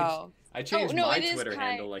 Dude, bro. I change my it is Twitter Kai.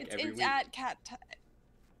 handle like every it's week. at Cat.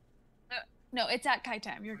 No, it's at Kai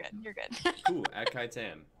Tam. You're good. You're good. Cool, at Kai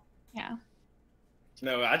Tam. Yeah.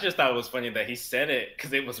 No, I just thought it was funny that he said it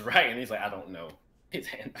because it was right, and he's like, I don't know his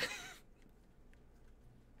handle.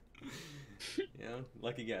 You know,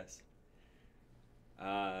 lucky guess.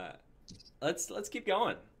 Let's keep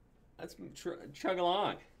going. let's chug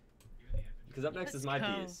along. Because up next is my Let's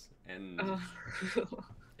go. piece, and Oh.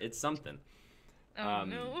 it's something. Oh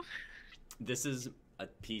no. This is a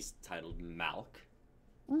piece titled Malk.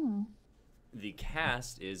 Mm. The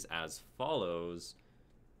cast is as follows.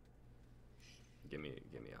 Give me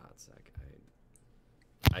a hot sec.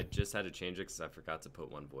 I just had to change it because I forgot to put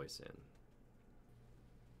one voice in.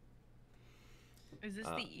 Is this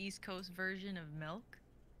the East Coast version of Milk?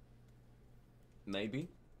 Maybe.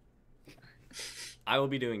 I will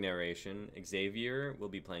be doing narration. Xavier will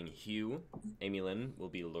be playing Hugh. Amy Lynn will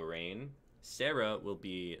be Lorraine. Sarah will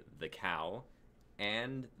be the cow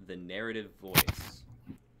and the narrative voice.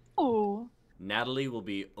 Oh. Natalie will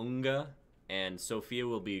be Unga, and Sophia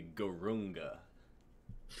will be Garunga.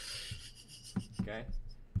 Okay?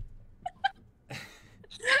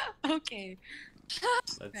 Okay.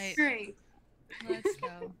 Let's, Great. Let's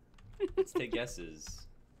go. let's take guesses.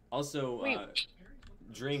 Also, Wait.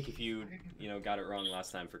 drink if you got it wrong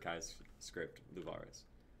last time for Kai's script, Luvaris.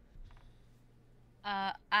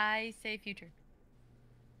 I say future.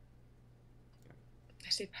 I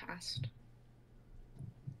say past.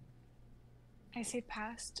 I say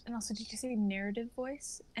past, and also did you say narrative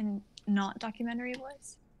voice and not documentary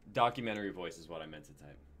voice? Documentary voice is what I meant to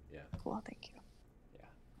type. Yeah. Cool, thank you.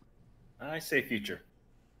 I say future.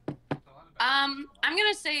 I'm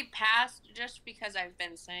gonna say past just because I've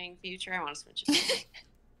been saying future. I want to switch it.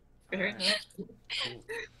 Fair Alright. enough. Cool.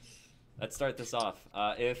 Let's start this off.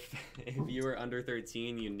 If you are under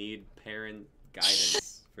 13, you need parent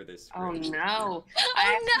guidance for this script. Oh no! I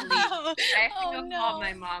have to leave. no! I have to Oh, go no. call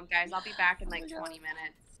my mom, guys. I'll be back in like Oh, no. 20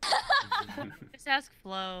 minutes. Just ask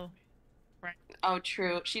Flo. Oh,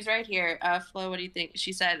 true. She's right here. Flo, what do you think?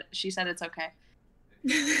 She said it's okay.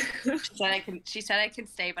 She said I can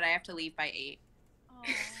stay, but I have to leave by 8.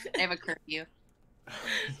 I have a curfew.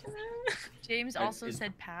 James And also is-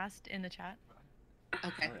 said past in the chat.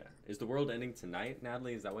 Okay. Oh, yeah. Is the world ending tonight,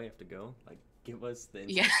 Natalie? Is that why you have to go? Like, give us the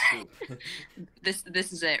inside Yeah. scoop.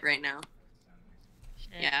 This is it right now.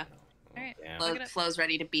 Shit. Yeah. Alright. Damn. Look it up. Flo's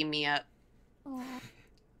ready to beam me up.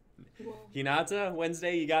 Hinata,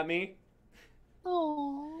 Wednesday, you got me?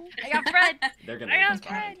 Oh. I got Fred. They're gonna I got make this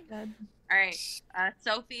fun. Fred. All right,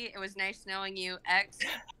 Sophie, it was nice knowing you. X,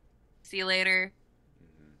 see you later.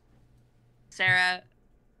 Mhm. Sarah,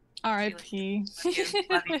 R.I.P. love you.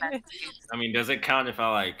 Love you, best. I mean, does it count if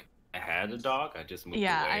I had a dog? I just moved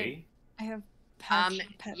Yeah, away. I have pets.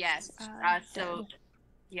 Yes. So dead.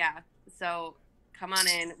 yeah. So come on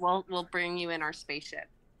in. We'll bring you in our spaceship.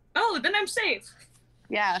 Oh, then I'm safe.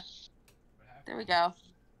 Yeah. There we go.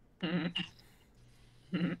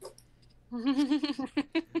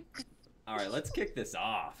 All right, let's kick this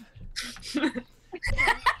off.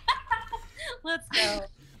 Let's go.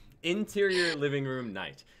 Interior living room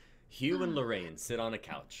night. Hugh and Lorraine sit on a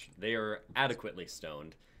couch. They are adequately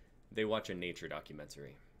stoned. They watch a nature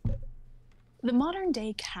documentary. The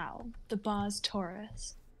modern-day cow, the Bos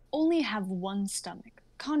taurus, only have one stomach,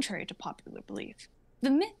 contrary to popular belief.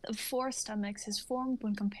 The myth of 4 stomachs is formed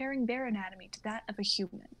when comparing their anatomy to that of a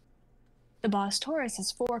human. The Bos taurus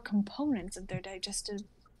has 4 components of their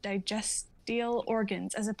digestial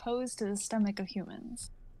organs, as opposed to the stomach of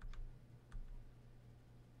humans.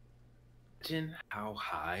 Imagine how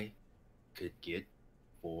high could get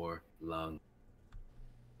 4 lungs.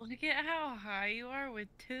 Look at how high you are with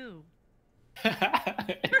 2.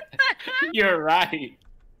 You're right.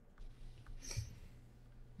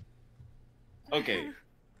 Okay.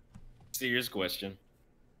 Serious question.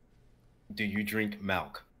 Do you drink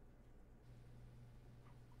milk?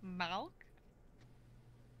 Milk?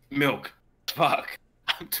 Milk. Fuck.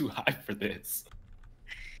 I'm too high for this.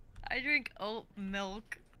 I drink oat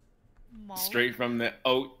milk. Malt. Straight from the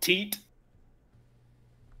oat teat.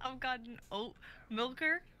 I've got an oat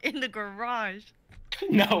milker in the garage.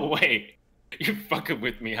 No way. You're fucking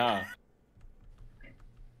with me, huh?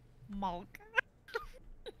 Milk.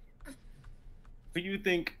 Who you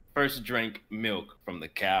think first drank milk from the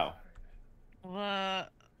cow? What?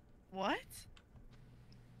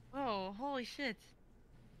 Oh, holy shit.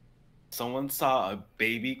 Someone saw a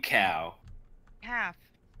baby cow. Calf.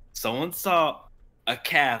 Someone saw a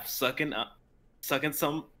calf sucking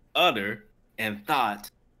some udder and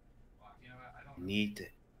thought, need to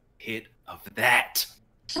hit of that.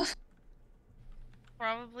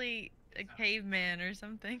 Probably a caveman or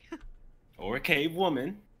something. Or a cave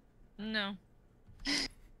woman. No.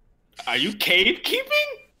 Are you cave keeping?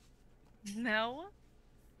 No.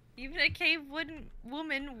 Even a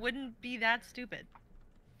woman wouldn't be that stupid.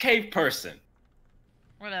 Cave person.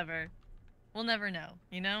 Whatever. We'll never know,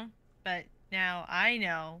 you know? But now I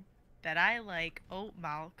know that I like oat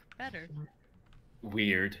milk better.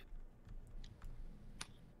 Weird.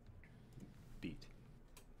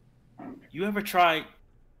 You ever tried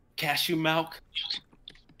cashew milk?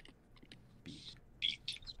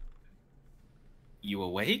 You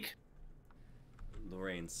awake?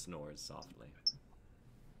 Lorraine snores softly.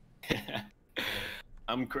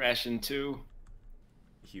 I'm crashing too.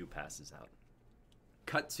 Hugh passes out.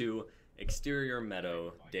 Cut to exterior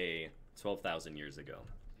meadow, day 12,000 years ago.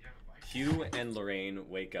 Hugh and Lorraine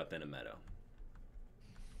wake up in a meadow.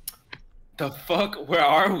 The fuck? Where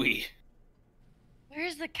are we?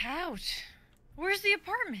 Where's the couch? Where's the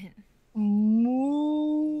apartment?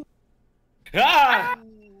 Moo. Ah!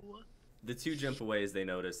 The two jump away as they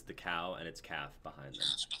notice the cow and its calf behind them.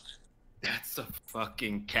 That's a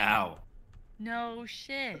fucking cow. No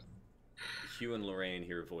shit. Hugh and Lorraine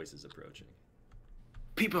hear voices approaching.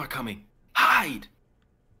 People are coming. Hide!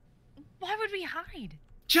 Why would we hide?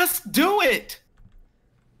 Just do it!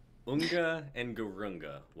 Unga and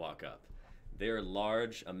Gurunga walk up. They are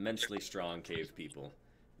large, immensely strong cave people.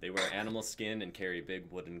 They wear animal skin and carry big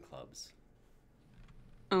wooden clubs.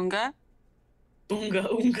 Unga? Unga,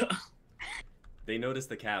 unga. They notice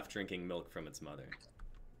the calf drinking milk from its mother.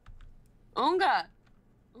 Unga!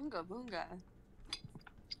 Unga boonga.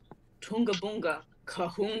 Tunga bunga,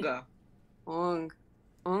 kahunga. Ung.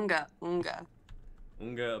 Unga, unga.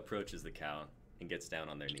 Unga approaches the cow and gets down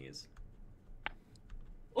on their knees.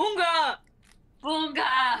 Unga!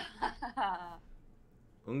 Boonga!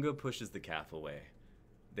 Unga pushes the calf away.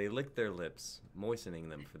 They lick their lips, moistening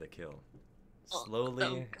them for the kill.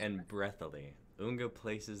 Slowly and breathily, Unga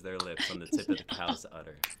places their lips on the tip of the cow's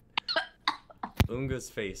udder. Unga's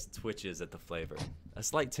face twitches at the flavor, a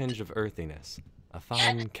slight tinge of earthiness, a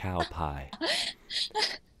fine cow pie.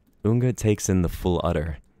 Unga takes in the full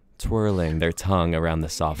udder, twirling their tongue around the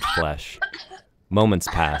soft flesh. Moments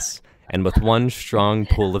pass, and with one strong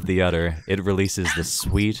pull of the udder, it releases the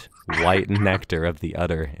sweet, white nectar of the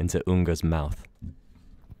udder into Unga's mouth.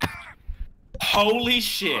 Holy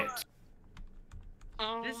shit!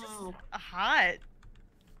 This is hot.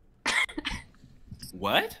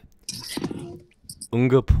 What?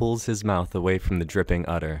 Unga pulls his mouth away from the dripping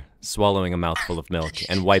udder, swallowing a mouthful of milk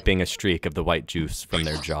and wiping a streak of the white juice from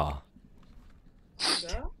their jaw.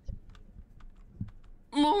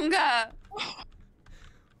 Munga!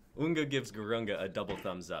 Unga gives Gurunga a double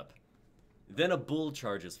thumbs up. Then a bull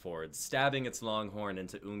charges forward, stabbing its long horn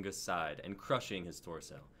into Unga's side and crushing his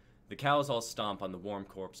torso. The cows all stomp on the warm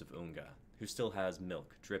corpse of Unga, who still has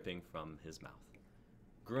milk dripping from his mouth.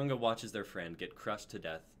 Gurunga watches their friend get crushed to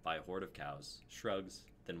death by a horde of cows, shrugs,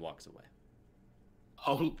 then walks away.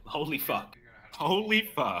 Holy fuck. Holy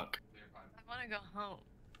fuck. I want to go home.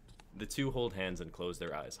 The two hold hands and close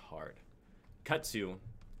their eyes hard. Cut to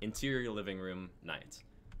interior living room, night.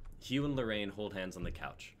 Hugh and Lorraine hold hands on the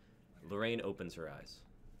couch. Lorraine opens her eyes.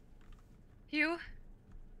 Hugh?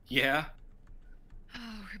 Yeah?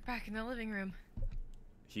 Oh, we're back in the living room.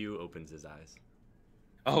 Hugh opens his eyes.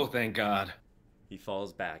 Oh, thank God. He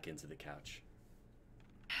falls back into the couch.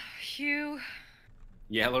 Hugh,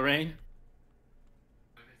 Yeah, Lorraine?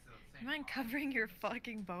 am I covering your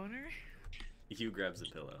fucking boner? Hugh grabs a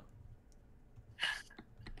pillow.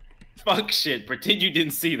 Fuck shit. Pretend you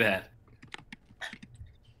didn't see that.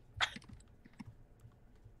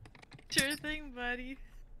 Sure thing, buddy.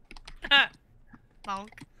 Bonk.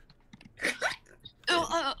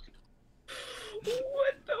 What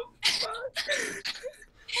the fuck?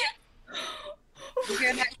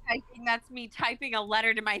 You're not typing, that's me typing a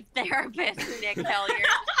letter to my therapist, Nick Hellier.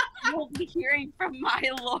 You'll be hearing from my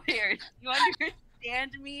lawyer. You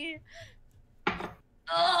understand me?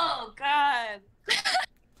 Oh, God.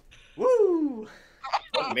 Woo!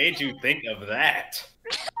 What made you think of that?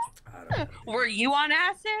 I don't know. Were you on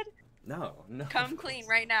acid? No. Come clean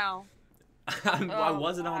right now. I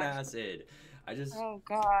wasn't on gosh. acid. I just, Oh,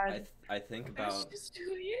 God. I think about milk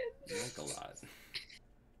a lot.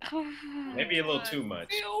 Maybe a little too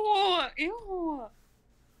much. Ew. Ew.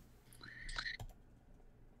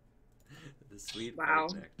 The sweet Wow.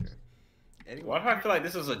 milk nectar. Anyway. Why do I feel like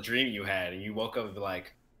this was a dream you had and you woke up and be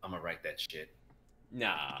like, I'm gonna write that shit?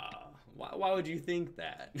 Nah. Why would you think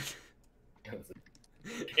that?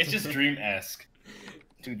 It's just dream-esque.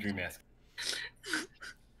 Too dream-esque.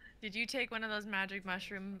 Did you take one of those magic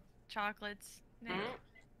mushroom chocolates, Nick?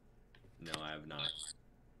 No, I have not.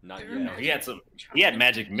 Not No, yet. he had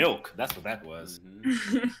magic milk. That's what that was.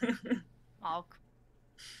 Mhm. Milk.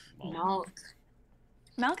 Milk.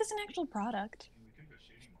 Milk is an actual product.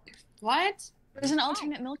 What? There's an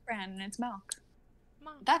alternate milk brand, and it's milk.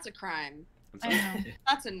 That's a crime. I'm I sorry. know.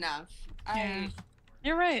 That's enough. Yeah.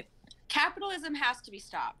 You're right. Capitalism has to be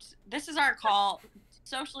stopped. This is our call.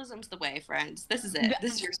 Socialism's the way, friends. This is it.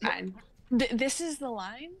 This is your sign. This is the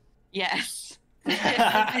line? Yes. This is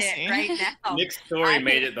it right now. Nick's story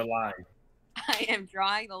made it the line. I am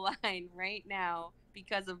drawing the line right now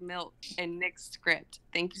because of milk and Nick's script.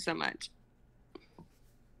 Thank you so much.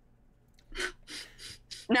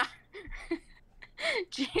 No.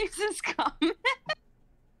 James's comment.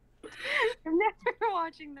 I'm never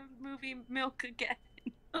watching the movie Milk again.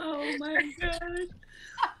 Oh my god.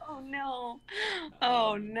 Oh no.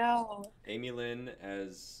 Oh no. Amy Lynn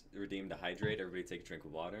has redeemed a hydrate. Everybody take a drink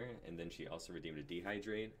of water. And then she also redeemed a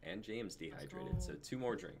dehydrate. And James dehydrated. So 2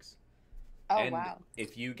 more drinks. Oh, and wow.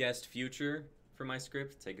 if you guessed future for my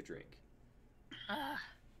script, take a drink.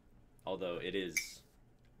 Although it is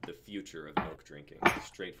the future of milk drinking,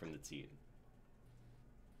 straight from the teat.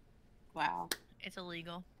 Wow. It's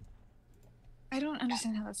illegal. I don't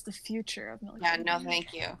understand how that's the future of milk. Yeah, no,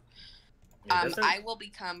 thank you. Yeah, I will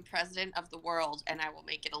become president of the world, and I will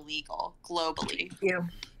make it illegal globally. Thank you.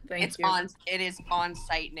 Thank you. It is on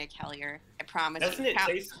site, Nick Hellier. I promise. Doesn't it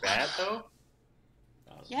taste bad though?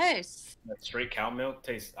 Yes. That straight cow milk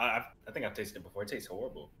tastes. I think I've tasted it before. It tastes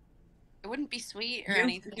horrible. It wouldn't be sweet or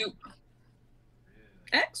anything.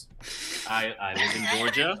 X? I live in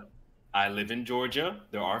Georgia. I live in Georgia.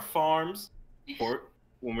 There are farms. For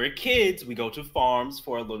when we're kids, we go to farms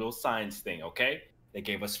for a little science thing. Okay, they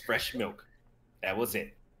gave us fresh milk. That was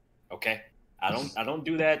it. Okay, I don't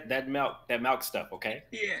do that milk stuff. Okay.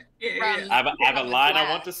 Yeah. I have a line I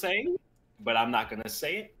want to say, but I'm not gonna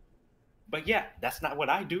say it. But yeah, that's not what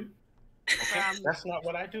I do. Okay, that's not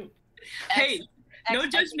what I do. Hey, no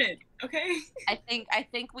judgment. Okay. I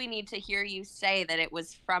think we need to hear you say that it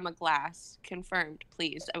was from a glass. Confirmed,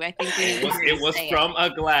 please. I think we need to hear It was from a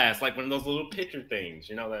glass, like one of those little pitcher things.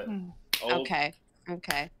 You know that old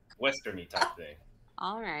Okay. Westerny type thing.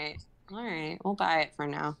 All right. We'll buy it for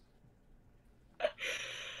now.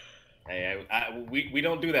 Hey, we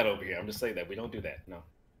don't do that over here. I'm just saying that we don't do that. No.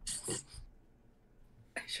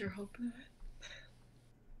 I sure hope not.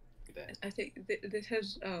 Do that. I think this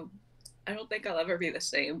has. I don't think I'll ever be the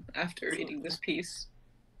same after reading this piece,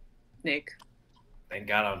 Nick. Thank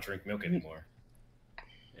God I don't drink milk anymore.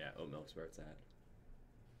 Yeah, oat milk's where it's at.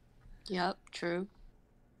 Yep, true.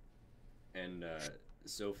 And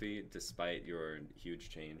Sophie, despite your huge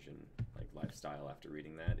change in like lifestyle after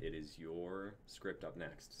reading that, it is your script up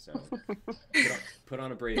next. So put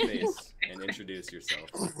on a brave face and introduce yourself.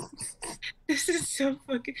 This is so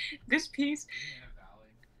fucking. This piece.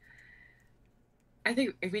 I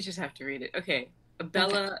think we just have to read it. Okay,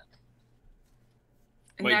 Bella.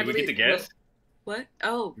 Wait, do we get to guess? What?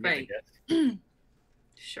 Oh, We get right. to guess?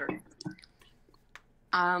 Sure.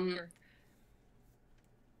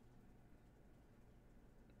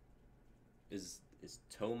 Is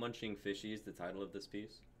Toe Munching Fishies the title of this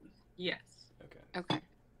piece? Yes. Okay.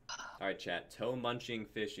 All right, chat. Toe Munching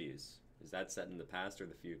Fishies. Is that set in the past or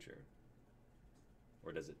the future?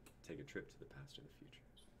 Or does it take a trip to the past or the future?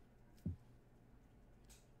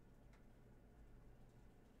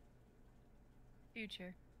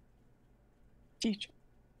 Future.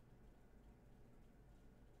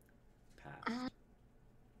 Past.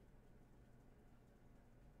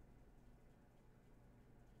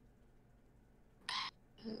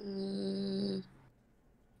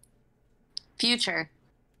 Future.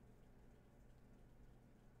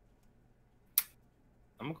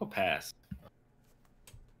 I'm gonna go pass.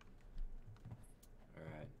 All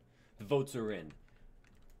right. The votes are in.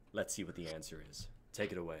 Let's see what the answer is.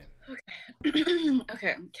 Take it away.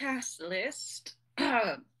 Okay, cast list.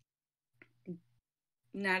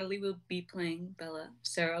 Natalie will be playing Bella.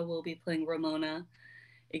 Sarah will be playing Ramona.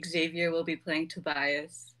 Xavier will be playing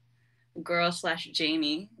Tobias.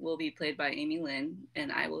 Girl/Jamie will be played by Amy Lynn,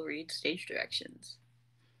 and I will read stage directions.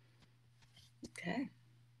 Okay.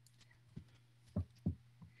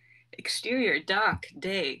 Exterior, dock,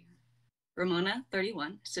 day. Ramona,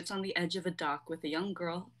 31, sits on the edge of a dock with a young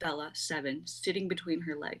girl, Bella, 7, sitting between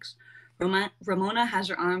her legs. Ramona has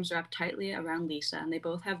her arms wrapped tightly around Lisa, and they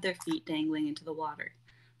both have their feet dangling into the water.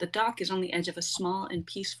 The dock is on the edge of a small and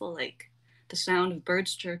peaceful lake, the sound of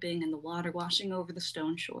birds chirping and the water washing over the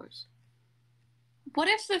stone shores. What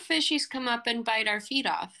if the fishies come up and bite our feet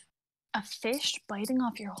off? A fish biting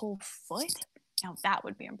off your whole foot? Now that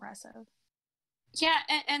would be impressive. Yeah,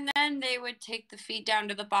 and then they would take the feet down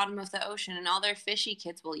to the bottom of the ocean, and all their fishy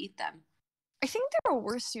kids will eat them. I think there are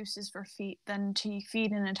worse uses for feet than to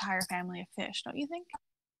feed an entire family of fish, don't you think?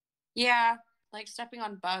 Yeah, like stepping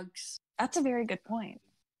on bugs. That's a very good point.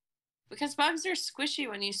 Because bugs are squishy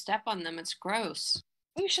when you step on them. It's gross.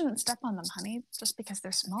 You shouldn't step on them, honey. Just because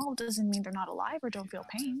they're small doesn't mean they're not alive or don't feel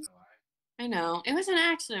pain. I know. It was an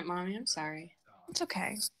accident, Mommy. I'm sorry. It's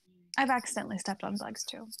okay. I've accidentally stepped on bugs,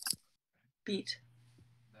 too. Beat.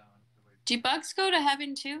 Do bugs go to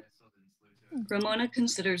heaven too? Ramona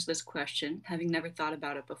considers this question, having never thought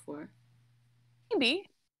about it before. Maybe.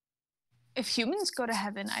 If humans go to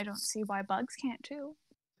heaven, I don't see why bugs can't too.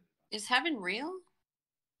 Is heaven real?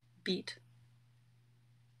 Beat.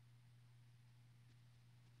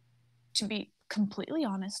 To be completely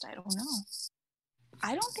honest, I don't know.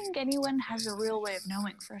 I don't think anyone has a real way of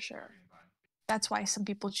knowing for sure. That's why some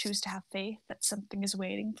people choose to have faith that something is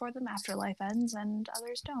waiting for them after life ends and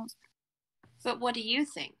others don't. But what do you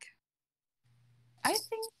think? I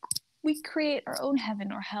think we create our own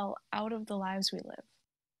heaven or hell out of the lives we live.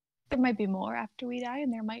 There might be more after we die,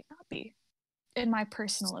 and there might not be. In my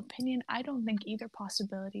personal opinion, I don't think either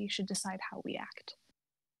possibility should decide how we act.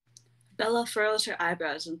 Bella furrows her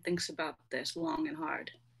eyebrows and thinks about this long and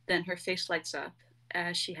hard. Then her face lights up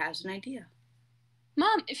as she has an idea.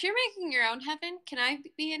 Mom, if you're making your own heaven, can I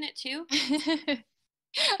be in it too?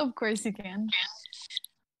 Of course you can.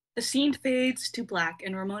 The scene fades to black,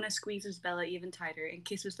 and Ramona squeezes Bella even tighter and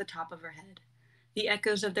kisses the top of her head. The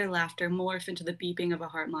echoes of their laughter morph into the beeping of a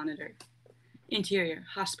heart monitor. Interior,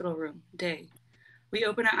 hospital room, day. We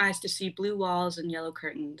open our eyes to see blue walls and yellow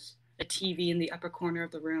curtains. A TV in the upper corner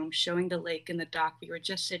of the room showing the lake and the dock we were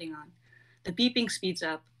just sitting on. The beeping speeds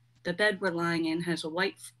up. The bed we're lying in has a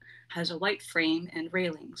white frame and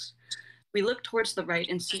railings. We look towards the right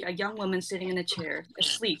and see a young woman sitting in a chair,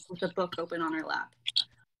 asleep with a book open on her lap.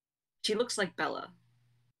 She looks like Bella.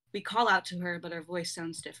 We call out to her, but her voice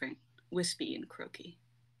sounds different, wispy and croaky.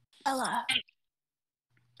 Ella.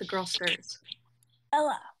 The girl stirs.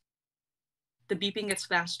 Ella. The beeping gets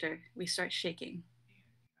faster. We start shaking.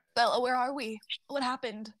 Bella, where are we? What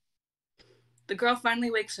happened? The girl finally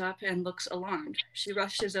wakes up and looks alarmed. She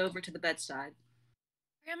rushes over to the bedside.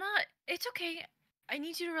 Grandma, it's okay. I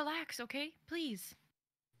need you to relax, okay? Please.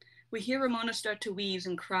 We hear Ramona start to wheeze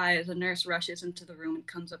and cry as a nurse rushes into the room and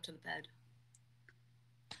comes up to the bed.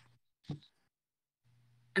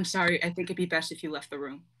 I'm sorry, I think it'd be best if you left the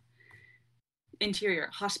room. Interior,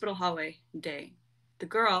 hospital hallway, day. The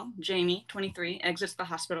girl, Jamie, 23, exits the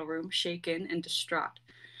hospital room, shaken and distraught.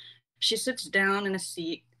 She sits down in a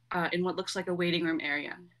seat in what looks like a waiting room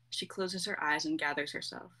area. She closes her eyes and gathers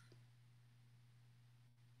herself.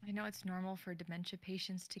 I know it's normal for dementia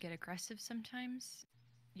patients to get aggressive sometimes.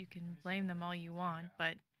 You can blame them all you want,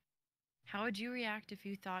 but how would you react if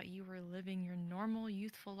you thought you were living your normal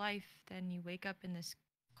youthful life, then you wake up in this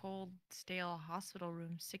cold, stale hospital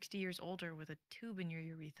room 60 years older with a tube in your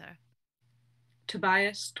urethra?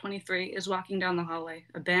 Tobias, 23, is walking down the hallway,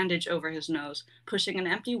 a bandage over his nose, pushing an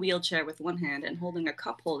empty wheelchair with one hand and holding a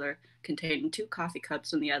cup holder containing 2 coffee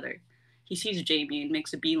cups in the other. He sees Jamie and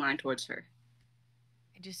makes a beeline towards her.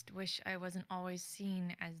 I just wish I wasn't always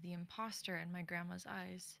seen as the imposter in my grandma's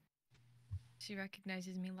eyes. She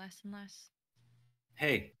recognizes me less and less.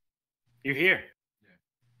 Hey, you're here.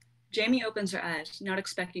 Jamie opens her eyes, not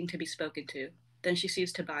expecting to be spoken to. Then she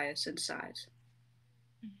sees Tobias and sighs.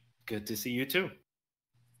 Good to see you too.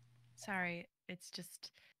 Sorry, it's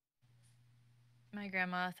just my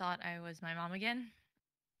grandma thought I was my mom again.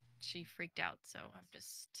 She freaked out, so I'm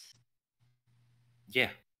just...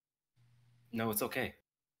 Yeah. No, it's okay.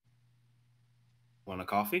 Want a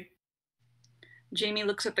coffee? Jamie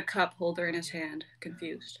looks at the cup holder in his hand,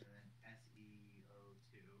 confused.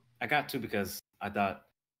 I got to because I thought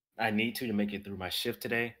I need to make it through my shift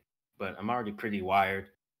today, but I'm already pretty wired,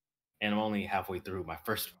 and I'm only halfway through my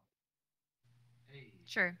first one.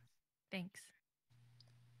 Sure. Thanks.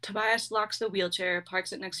 Tobias locks the wheelchair,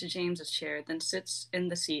 parks it next to James's chair, then sits in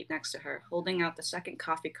the seat next to her, holding out the second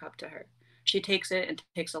coffee cup to her. She takes it and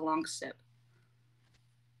takes a long sip.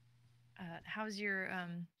 How's your,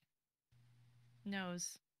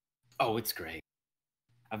 nose? Oh, it's great.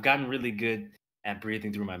 I've gotten really good at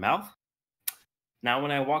breathing through my mouth. Now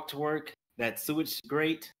when I walk to work, that sewage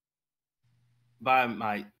grate by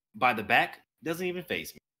the back doesn't even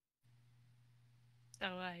faze me. So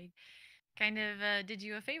I kind of did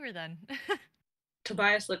you a favor then.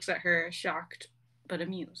 Tobias looks at her, shocked but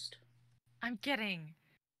amused. I'm kidding.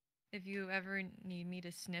 If you ever need me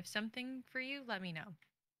to sniff something for you, let me know.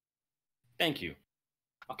 Thank you.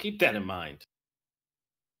 I'll keep that in mind.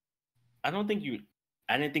 I didn't think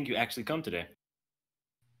you actually come today.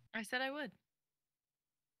 I said I would.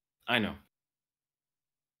 I know.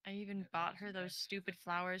 I even bought her those stupid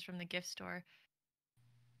flowers from the gift store.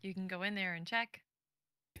 You can go in there and check.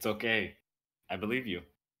 It's okay. I believe you.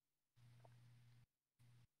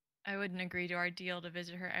 I wouldn't agree to our deal to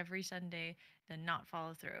visit her every Sunday, then not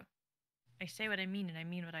follow through. I say what I mean and I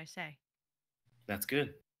mean what I say. That's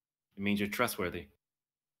good. It means you're trustworthy.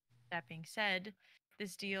 That being said,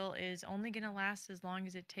 this deal is only going to last as long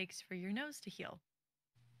as it takes for your nose to heal.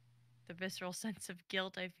 The visceral sense of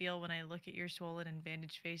guilt I feel when I look at your swollen and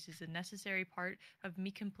bandaged face is a necessary part of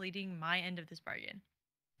me completing my end of this bargain.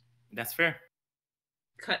 That's fair.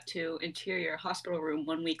 Cut to interior hospital room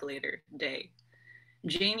 1 week later, day.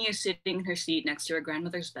 Jamie is sitting in her seat next to her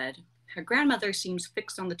grandmother's bed. Her grandmother seems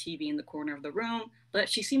fixed on the TV in the corner of the room, but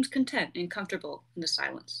she seems content and comfortable in the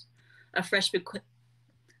silence. A fresh bouquet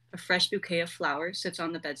of flowers sits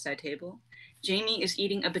on the bedside table. Jamie is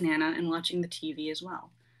eating a banana and watching the TV as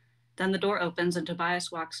well. Then the door opens and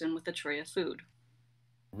Tobias walks in with a tray of food.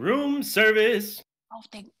 Room service. Oh,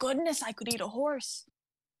 thank goodness I could eat a horse.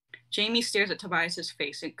 Jamie stares at Tobias's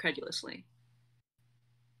face incredulously.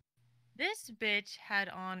 This bitch had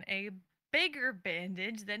on a bigger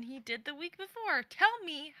bandage than he did the week before. Tell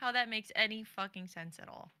me how that makes any fucking sense at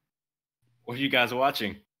all. What are you guys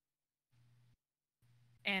watching?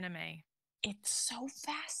 Anime. It's so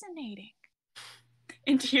fascinating.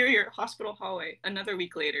 Interior hospital hallway, another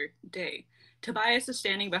week later, day. Tobias is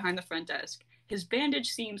standing behind the front desk. His bandage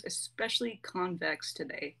seems especially convex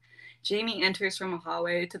today. Jamie enters from a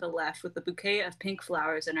hallway to the left with a bouquet of pink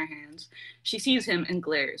flowers in her hands. She sees him and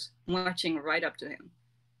glares, marching right up to him.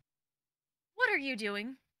 What are you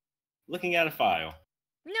doing? Looking at a file.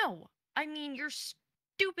 No, I mean your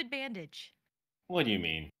stupid bandage. What do you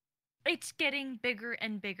mean? It's getting bigger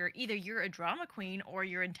and bigger. Either you're a drama queen or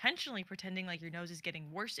you're intentionally pretending like your nose is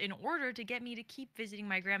getting worse in order to get me to keep visiting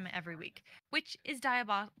my grandma every week, which is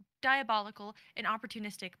diabolical and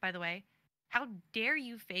opportunistic, by the way. How dare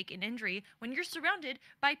you fake an injury when you're surrounded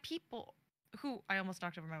by people who... I almost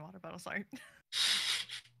knocked over my water bottle, sorry.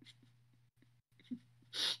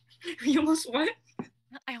 You almost what?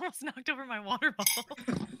 I almost knocked over my water bottle.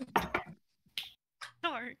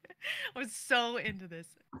 Sorry. I was so into this.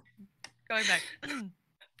 Going back.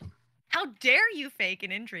 How dare you fake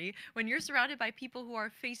an injury when you're surrounded by people who are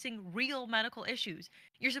facing real medical issues?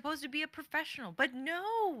 You're supposed to be a professional, but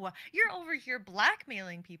no! You're over here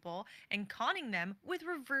blackmailing people and conning them with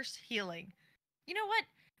reverse healing. You know what?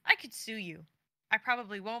 I could sue you. I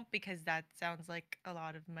probably won't because that sounds like a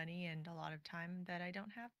lot of money and a lot of time that I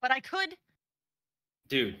don't have, but I could.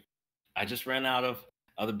 Dude, I just ran out of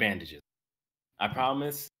other bandages. I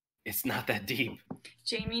promise it's not that deep.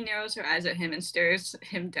 Jamie narrows her eyes at him and stares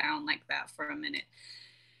him down like that for a minute.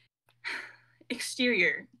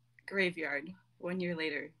 Exterior, graveyard, 1 year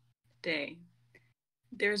later, day.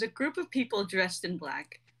 There's a group of people dressed in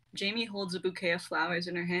black. Jamie holds a bouquet of flowers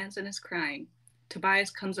in her hands and is crying.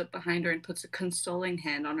 Tobias comes up behind her and puts a consoling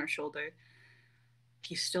hand on her shoulder.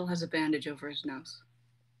 He still has a bandage over his nose.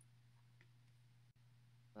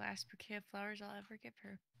 Last bouquet of flowers I'll ever give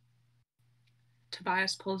her.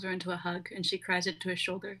 Tobias pulls her into a hug and she cries into his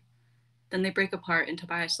shoulder. Then they break apart and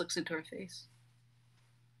Tobias looks into her face.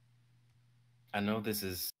 I know this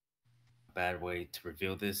is a bad way to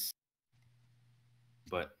reveal this,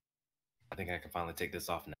 but I think I can finally take this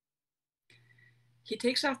off now. He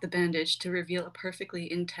takes off the bandage to reveal a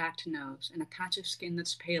perfectly intact nose and a patch of skin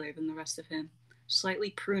that's paler than the rest of him,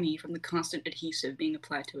 slightly pruny from the constant adhesive being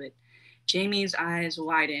applied to it. Jamie's eyes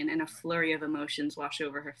widen and a flurry of emotions wash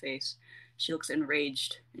over her face. She looks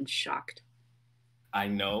enraged and shocked. I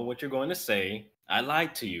know what you're going to say. I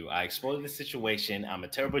lied to you. I exploited the situation. I'm a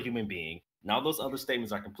terrible human being. And all those other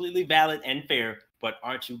statements are completely valid and fair, but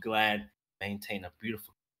aren't you glad to maintain a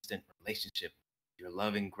beautiful, constant relationship with your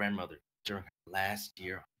loving grandmother during her last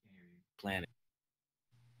year on the planet?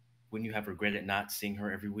 Wouldn't you have regretted not seeing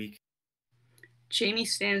her every week? Jamie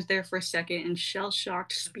stands there for a second in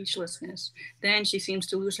shell-shocked speechlessness. Then she seems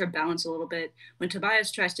to lose her balance a little bit. When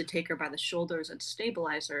Tobias tries to take her by the shoulders and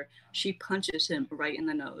stabilize her, she punches him right in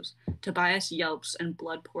the nose. Tobias yelps and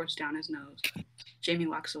blood pours down his nose. Jamie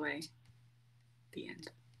walks away. The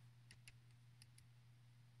end.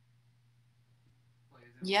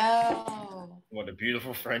 Yo. What a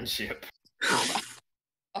beautiful friendship.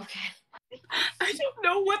 Okay. I don't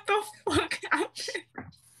know what the fuck happened.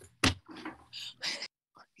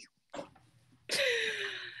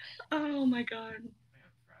 Oh my god.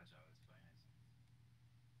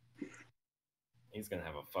 He's gonna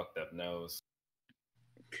have a fucked up nose.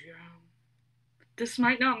 Yeah. This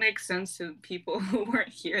might not make sense to people who weren't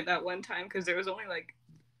here that one time because there was only like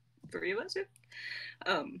 3 of us.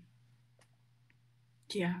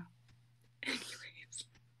 Yeah. Anyways.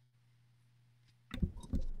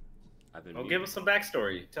 Oh, give us some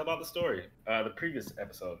backstory. Tell about the story. The previous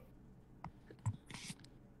episode.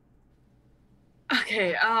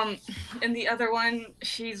 Okay, in the other one,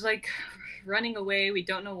 she's like running away, we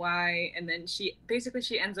don't know why, and then she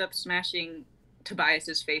ends up smashing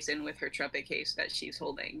Tobias's face in with her trumpet case that she's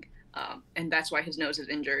holding, and that's why his nose is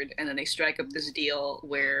injured, and then they strike up this deal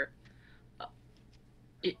where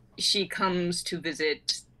she comes to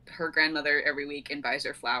visit her grandmother every week and buys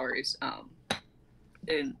her flowers.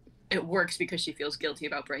 And it works because she feels guilty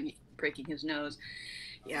about breaking his nose.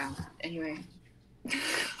 Yeah. Anyway.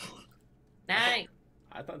 Nice.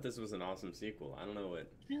 I thought this was an awesome sequel. I don't know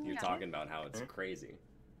what Really? you're talking about, how it's crazy.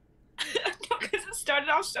 Because it started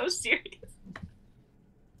off so serious.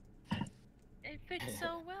 It fits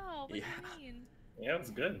so well. What do you mean? Yeah, it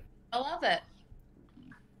was good. I love it.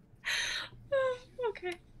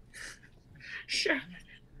 Okay. Sure.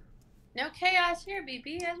 No chaos here,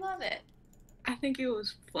 BB. I love it. I think it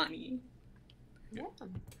was funny. Yeah.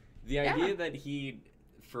 The idea that he,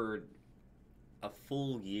 for a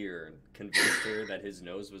full year, convinced her that his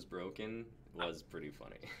nose was broken was pretty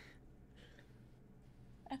funny.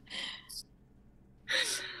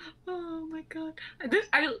 Oh my god.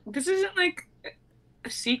 This isn't like a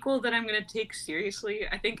sequel that I'm gonna take seriously.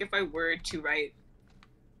 I think if I were to write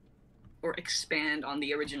or expand on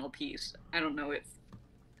the original piece, I don't know if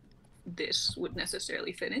this would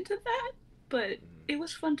necessarily fit into that, but it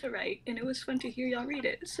was fun to write and it was fun to hear y'all read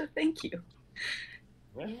it, so thank you.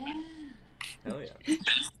 Yeah. Hell yeah.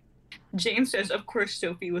 James says, of course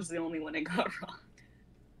Sophie was the only one I got wrong.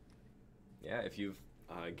 Yeah, if you've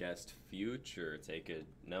guessed future, take it.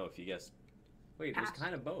 No, if you guessed. Wait, it was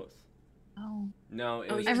kind of both. Oh. No,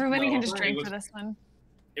 it Oh, was. yeah. Everybody No, can just it drink was- for this one.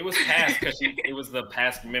 It was past because it was the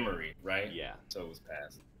past memory, right? Yeah. So it was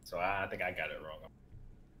past. So I think I got it wrong.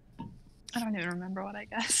 I don't even remember what I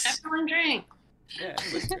guessed. Everyone drink. Yeah,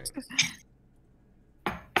 it was great.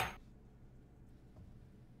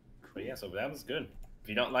 But yeah, so that was good. If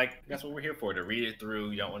you don't like, that's what we're here for, to read it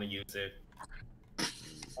through. You don't want to use it.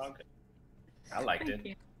 Okay. I liked it. Thank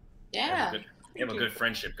you. Yeah. You have a good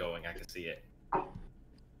friendship going. I can see it.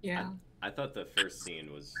 Yeah. I thought the first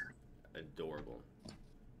scene was adorable.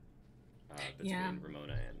 Between Yeah.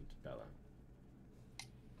 Ramona and Bella.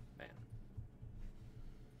 Man.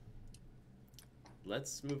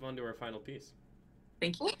 Let's move on to our final piece.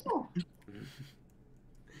 Thank you. Ooh.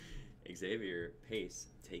 Xavier, Pace,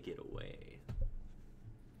 take it away.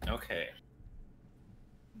 Okay.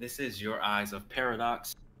 This is Your Eyes of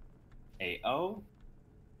Paradox. AO.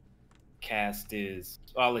 Cast is.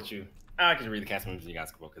 Well, I'll let you. I can read the cast members in you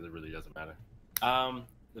guys because it really doesn't matter.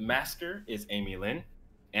 The Master is Amy Lynn.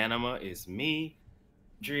 Anima is me.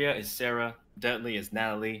 Drea is Sarah. Dudley is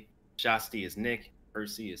Natalie. Shasti is Nick.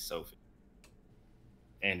 Percy is Sophie.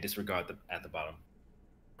 And disregard the at the bottom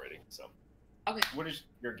already. So, Okay. What is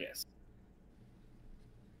your guess?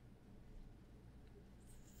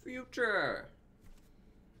 Future.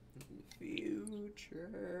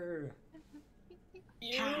 Future.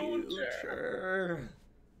 Future.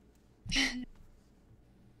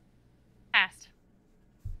 Past.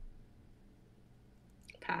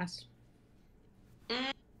 Pass.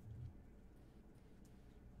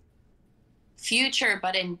 Future,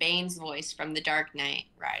 but in Bane's voice from The Dark Knight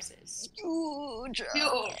Rises. Future.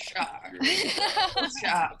 Future.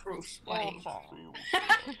 Bruce Wayne.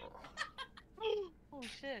 Oh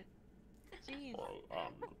shit. Jeez.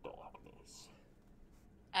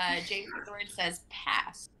 James Edward says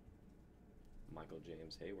pass. Michael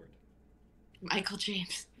James Hayward. Michael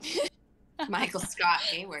James. Michael Scott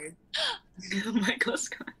Hayward. Michael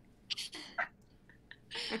Scott.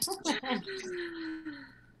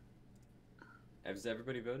 Has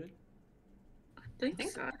everybody voted? I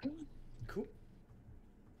think so. Cool.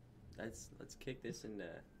 Let's kick this into.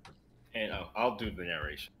 And I'll do the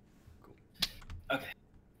narration. Cool. Okay.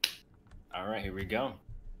 All right, here we go.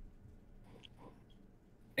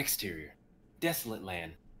 Exterior. Desolate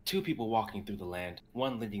land. Two people walking through the land,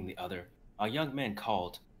 one leading the other. A young man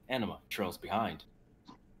called. Anima trails behind.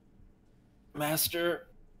 Master,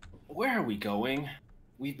 where are we going?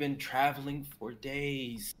 We've been traveling for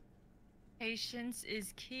days. Patience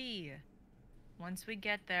is key. Once we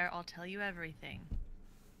get there, I'll tell you everything.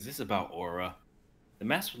 Is this about Aura? The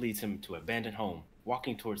master leads him to an abandoned home,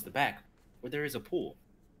 walking towards the back, where there is a pool.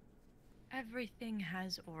 Everything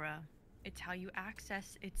has aura. It's how you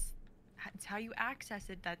access it's how you access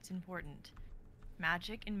it that's important.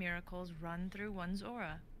 Magic and miracles run through one's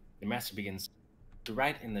aura. The master begins to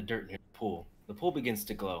write in the dirt near the pool. The pool begins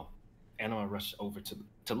to glow. Anima rushes over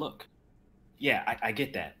to look. Yeah, I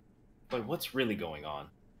get that. But what's really going on?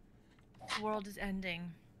 The world is ending.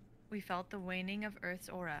 We felt the waning of Earth's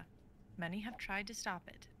aura. Many have tried to stop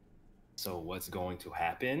it. So what's going to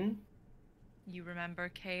happen? You remember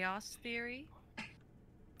chaos theory?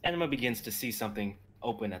 Anima begins to see something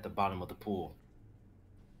open at the bottom of the pool.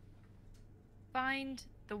 Find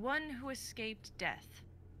the one who escaped death.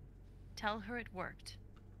 Tell her it worked.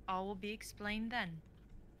 All will be explained then.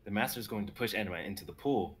 The master is going to push Anima into the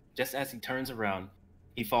pool. Just as he turns around,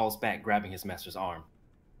 He falls back, grabbing his master's arm.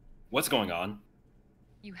 What's going on?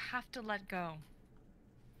 You have to let go.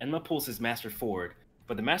 Enema pulls his master forward,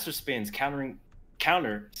 but the master spins,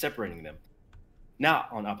 separating them. Now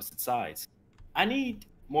on opposite sides. I need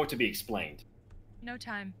more to be explained. No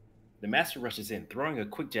time. The master rushes in, throwing a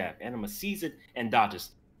quick jab. Enema sees it and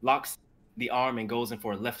dodges, locks the arm and goes in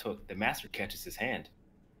for a left hook. The master catches his hand.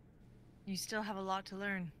 You still have a lot to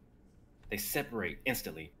learn. They separate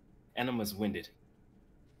instantly. Enema's winded.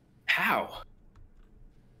 How?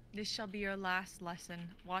 This shall be your last lesson.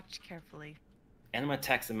 Watch carefully. Enema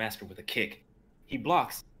attacks the master with a kick. He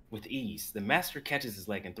blocks with ease. The master catches his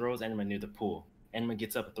leg and throws Enema near the pool. Enema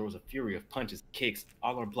gets up and throws a fury of punches, kicks.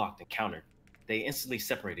 All are blocked and countered. They instantly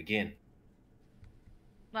separate again.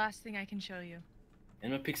 Last thing I can show you.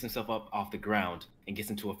 Enema picks himself up off the ground and gets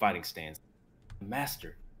into a fighting stance. The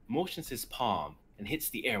master motions his palm and hits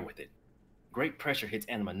the air with it. Great pressure hits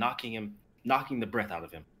Enema, knocking the breath out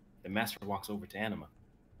of him. The master walks over to Enema.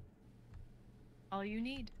 All you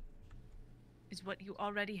need is what you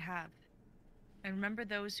already have. And remember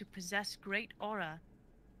those who possess great aura.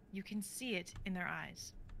 You can see it in their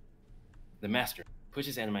eyes. The master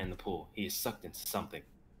pushes Enema in the pool. He is sucked into something.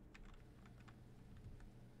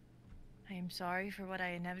 I am sorry for what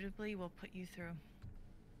I inevitably will put you through.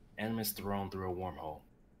 Enema is thrown through a wormhole.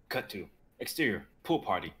 Cut to exterior, pool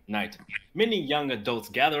party, night. Many young adults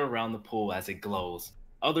gather around the pool as it glows.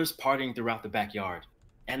 Others partying throughout the backyard.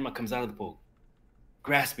 Enema comes out of the pool,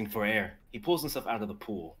 grasping for air. He pulls himself out of the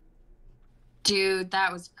pool. Dude,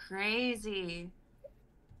 that was crazy.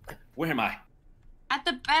 Where am I? At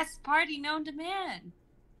the best party known to man.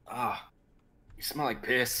 Ah, you smell like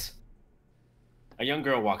piss. A young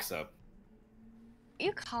girl walks up.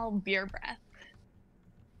 You call beer breath,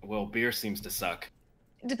 Well, beer seems to suck.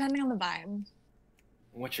 depending on the vibe.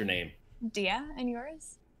 What's your name? Dia, and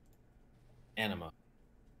yours? Enema.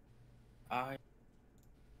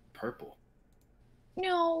 Purple.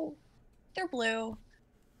 No, they're blue.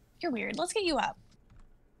 You're weird. Let's get you up.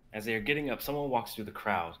 As they are getting up, someone walks through the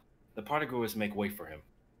crowd. The partygoers make way for him.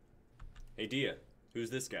 Hey, Dia, who's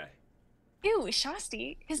this guy? Ew,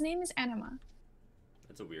 Shasti. His name is Enema.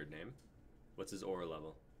 That's a weird name. What's his aura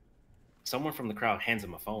level? Someone from the crowd hands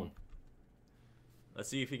him a phone. Let's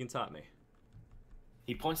see if he can top me.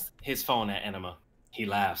 He points his phone at Enema. He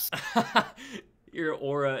laughs. Your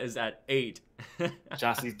aura is at 8.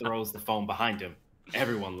 Jossie throws the phone behind him.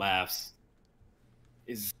 Everyone laughs.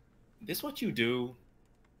 Is this what you do?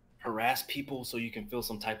 Harass people so you can feel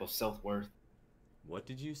some type of self-worth? What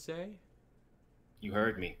did you say? You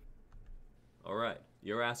heard me. Alright,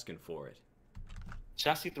 you're asking for it.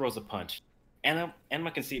 Shasi throws a punch.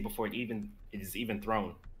 Enema can see it before it is even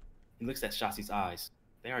thrown. He looks at Shasi's eyes.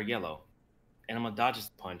 They are yellow. Enema dodges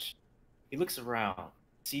the punch. He looks around,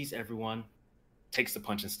 sees everyone, takes the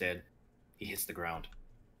punch instead. He hits the ground.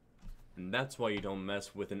 And that's why you don't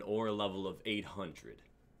mess with an aura level of 800.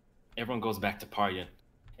 Everyone goes back to partying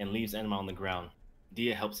and leaves Enema on the ground.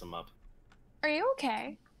 Dia helps him up. Are you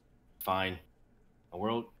okay? Fine. A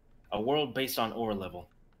world based on aura level.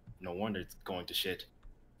 No wonder it's going to shit.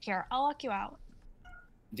 Here, I'll walk you out.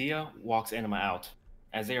 Dia walks Enema out.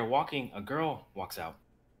 As they are walking, a girl walks out.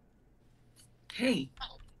 Hey,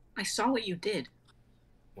 I saw what you did.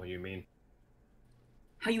 What do you mean?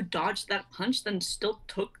 How you dodged that punch, then still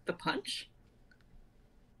took the punch?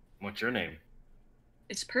 What's your name?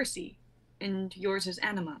 It's Percy, and yours is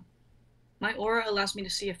Anima. My aura allows me to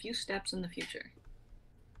see a few steps in the future.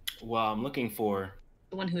 Well, I'm looking for...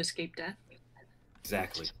 The one who escaped death.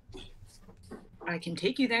 Exactly. I can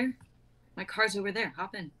take you there. My car's over there.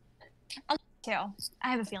 Hop in. I'll too. I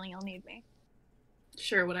have a feeling you'll need me.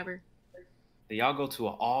 Sure, whatever. They all go to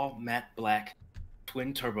an all matte black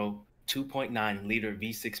twin turbo 2.9 liter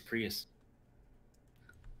V6 Prius.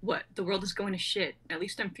 What? The world is going to shit. At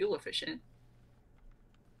least I'm fuel efficient.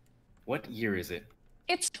 What year is it?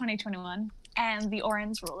 It's 2021, and the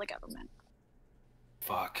Orans rule the government.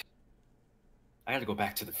 Fuck. I gotta go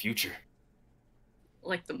back to the future.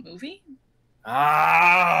 Like the movie?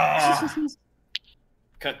 Ah!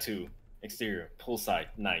 Cut to exterior, poolside,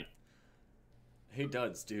 night. Hey,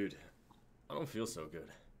 Duds, dude. I don't feel so good.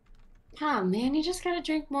 Oh man, you just gotta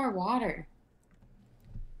drink more water.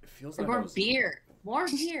 It feels Or like more beer. More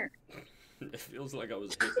beer. It feels like I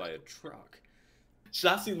was hit by a truck.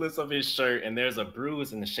 Shasi lifts up his shirt and there's a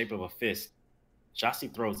bruise in the shape of a fist.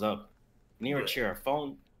 Shasi throws up. Near a chair,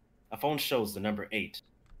 a phone shows the number 8,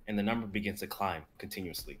 and the number begins to climb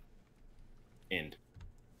continuously. End.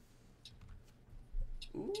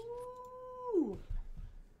 Ooh.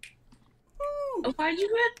 Oh, why you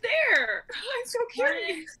went there? I'm so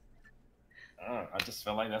curious. I just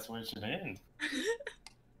felt like that's where it should end.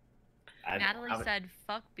 Natalie said,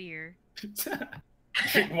 "Fuck beer."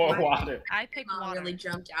 Drink more water. I picked water. Really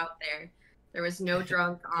jumped out there. There was no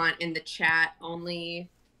drunk on in the chat. Only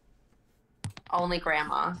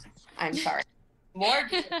grandma. I'm sorry. More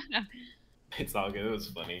beer. It's all good. It was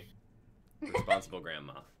funny. Responsible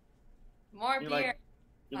grandma. More You're beer.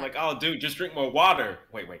 You're like, oh, dude, just drink more water.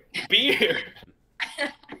 Wait, beer.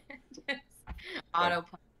 Auto.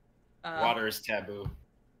 Water is taboo.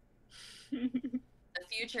 The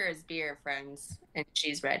future is beer, friends, and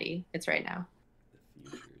she's ready. It's right now. The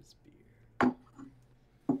future is beer.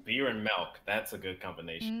 Beer and milk. That's a good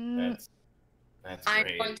combination. That's I'm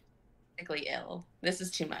great. going to be physically ill. This is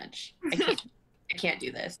too much. I can't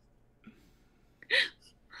do this.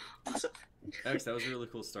 Alex, that was a really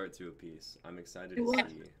cool start to a piece. I'm excited to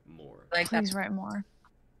see more. Please write more.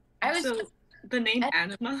 The name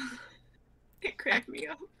Anima, it cracked me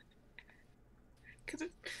up. Cause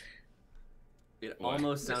it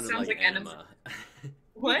almost sounded like anima.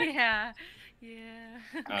 What? Yeah.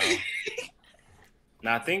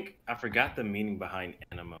 Now I think I forgot the meaning behind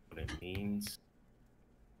anima, what it means,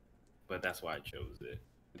 but that's why I chose it.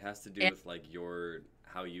 It has to do with like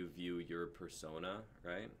how you view your persona,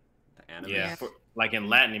 right? The anima. Yeah, like in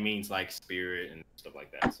Latin, it means like spirit and stuff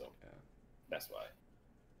like that. So yeah, that's why.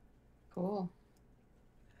 Cool.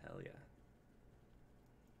 Hell yeah.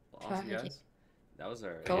 Well, awesome, guys. That was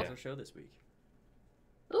our show this week.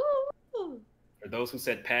 Ooh. For those who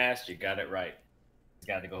said past, you got it right. You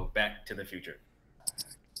got to go back to the future. Back to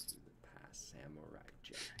the past, Samurai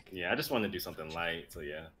Jack. Yeah, I just wanted to do something light, so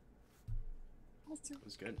yeah. It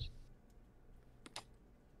was good.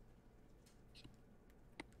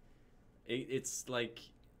 It's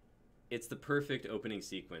the perfect opening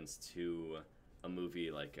sequence to a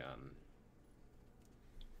movie like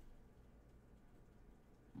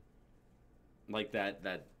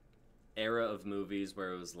that era of movies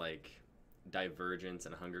where it was like Divergence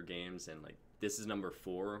and Hunger Games, and like this is number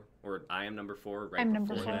 4, or I Am Number 4 right I'm before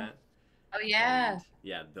number 4. that. Oh yeah. And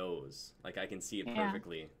yeah, those. Like I can see it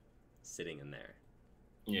perfectly sitting in there.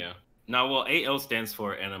 Yeah. Now, well, AL stands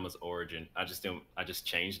for Anima's origin. I just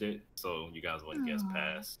changed it so you guys wouldn't guess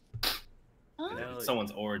past.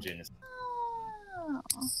 Someone's origin is.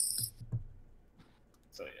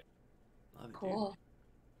 So yeah. Love it, Cool. Dude.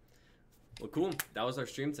 Well, cool. That was our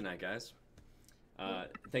stream tonight, guys.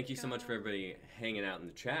 Thank you so much for everybody hanging out in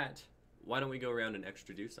the chat. Why don't we go around and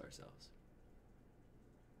introduce ourselves?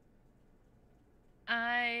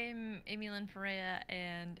 I'm Amy Lynn Perea,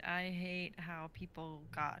 and I hate how people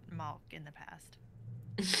got milk in the past.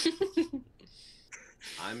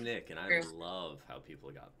 I'm Nick, and I love how people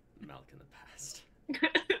got milk in the past.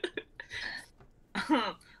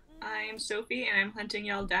 I'm Sophie, and I'm hunting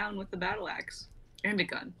y'all down with the battle axe and a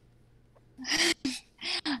gun.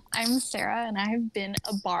 I'm Sarah, and I've been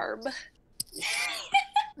a barb.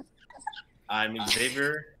 I'm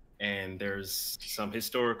Xavier, and there's some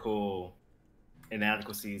historical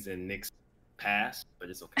inadequacies in Nick's past, but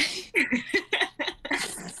it's okay.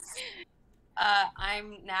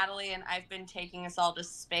 I'm Natalie, and I've been taking us all to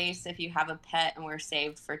space. If you have a pet, and we're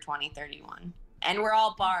saved for 2031, and we're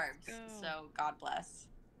all barbs, so God bless.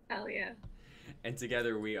 Hell yeah! And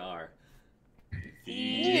together we are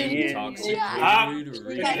the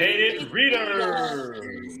Intoxicated Reader.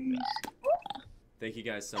 Thank you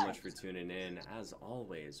guys so much for tuning in. As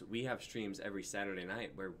always, we have streams every Saturday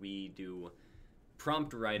night where we do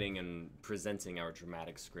prompt writing and presenting our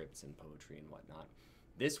dramatic scripts and poetry and whatnot.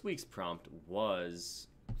 This week's prompt was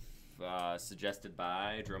suggested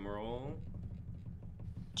by, drumroll,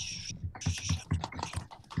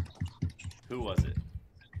 who was it?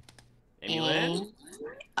 Amy Lynn?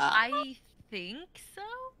 I think so.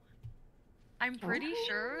 I'm pretty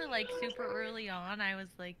sure, like super early on, I was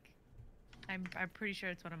like, I'm pretty sure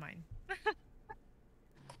it's one of mine.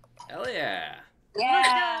 Hell yeah!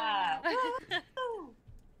 Yeah.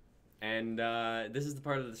 And this is the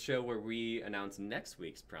part of the show where we announce next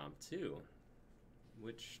week's prompt too.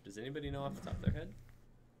 Which, does anybody know off the top of their head?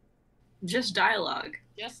 Just dialogue.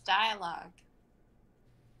 Just dialogue.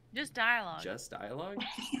 Just dialogue. Just dialogue?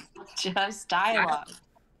 Just dialogue.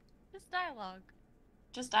 Just dialogue.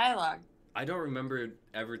 Just dialogue. I don't remember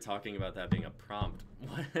ever talking about that being a prompt.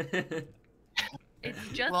 What? It's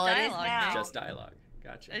just Well, it is dialogue. now. Nick. Just dialogue.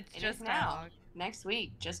 Gotcha. It's It just is now. dialogue. Next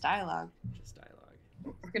week, just dialogue. Just dialogue.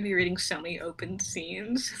 We're gonna be reading so many open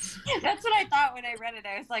scenes. That's what I thought when I read it.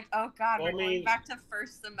 I was like, oh God, Well, we're going back to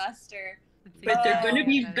first semester. But they're gonna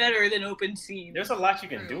be Oh. better than open scenes. There's a lot you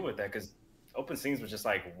can do with that because open scenes was just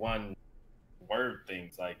like one word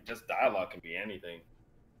things. Like just dialogue can be anything.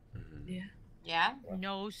 Mm-hmm. Yeah. Yeah.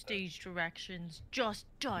 No stage directions, just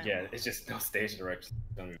dialogue. Yeah, it's just no stage direction.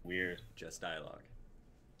 It's gonna be weird. Just dialogue.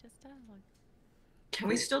 Just dialogue. Can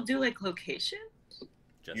we still do like location?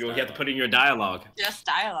 Just You have to dialogue. put in your dialogue. Just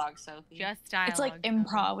dialogue, Sophie. Just dialogue. It's like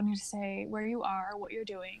improv when you say where you are, what you're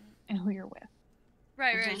doing, and who you're with.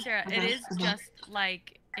 Right, Mhm, Sarah. It mhm, is mhm. just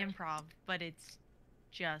like improv, but it's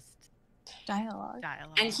just Dialogue.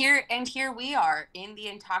 dialogue. And here we are in the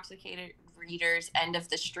Intoxicated Readers end of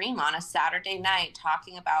the stream on a Saturday night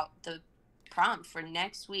talking about the prompt for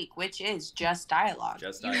next week, which is just dialogue.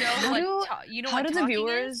 Just you dialogue. know How what? do- You know How what do the talking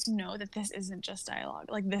viewers is? know that this isn't just dialogue?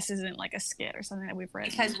 Like this isn't like a skit or something that we've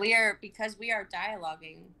written. Because we are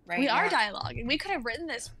dialoguing right we now. are dialoguing. We could have written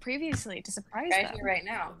this previously to surprise right them. here, right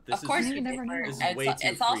now. This Of course is- we You did. never know. This is It's, way too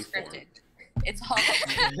it's all freeform. scripted. It's all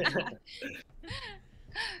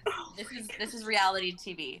this is reality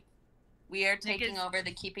TV. We are taking over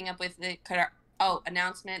the Keeping Up with the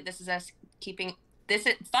announcement. This is us This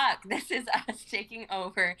is us taking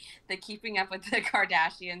over the Keeping Up with the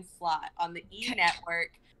Kardashians slot on the E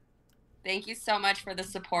Network. Thank you so much for the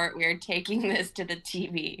support. We are taking this to the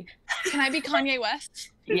TV. Can I be Kanye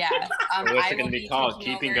West? Yeah. What's I it will gonna be called?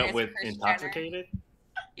 taking Keeping over Up as with Kris Jenner. Intoxicated?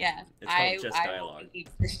 Yeah. It's called Just I Dialogue. will be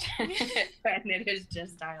Kris Jenner, and it is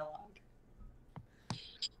just dialogue.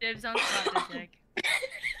 Dibs on spot dick.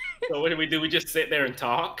 So what do? We just sit there and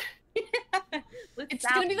talk? It's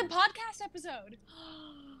gonna be the podcast episode.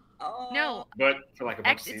 Oh. No, But for like a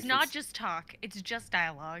bunch X, of it's seasons? not just talk. It's just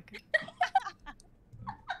dialogue.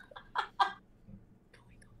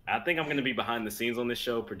 I think I'm gonna be behind the scenes on this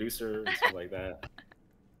show, producer and stuff like that.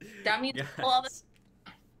 That means Yes. all the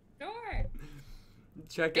sure.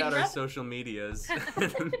 Check Big out our rep. social medias.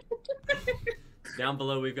 Down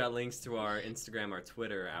below, we've got links to our Instagram, our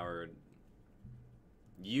Twitter, our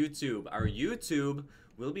YouTube. Our YouTube,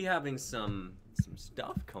 we'll be having some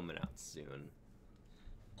stuff coming out soon.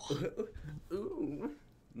 Ooh,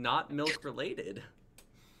 not milk related.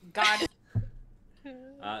 God.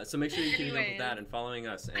 So make sure you're keeping up with Anyways. that and following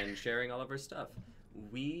us and sharing all of our stuff.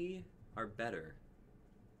 We are better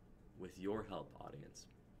with your help, audience.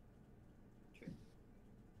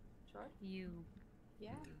 Sure. You.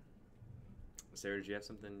 Yeah. Sarah, did you have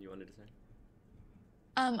something you wanted to say?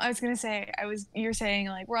 I was gonna say you're saying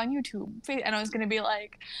like we're on YouTube, and I was gonna be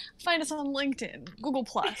like, find us on LinkedIn, Google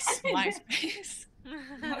Plus, MySpace.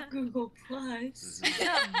 Not Google Plus.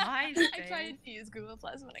 Yeah, I MySpace. tried to use Google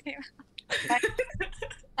Plus when it came out.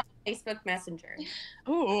 Facebook Messenger.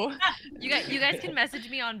 Ooh. You guys can message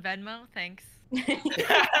me on Venmo. Thanks.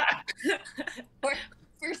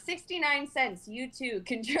 For 69 cents, you too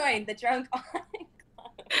can join the Drunk Online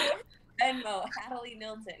Club. Venmo, Hadley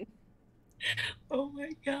Milton. Oh my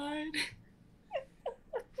god.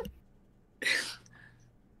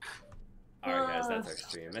 All right, guys, that's our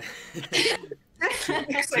stream. It's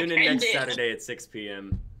Tune like in next ended. Saturday at 6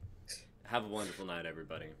 p.m. Have a wonderful night,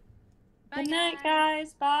 everybody. Bye, Good night,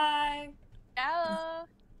 guys. Bye. Ciao.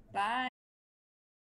 Bye.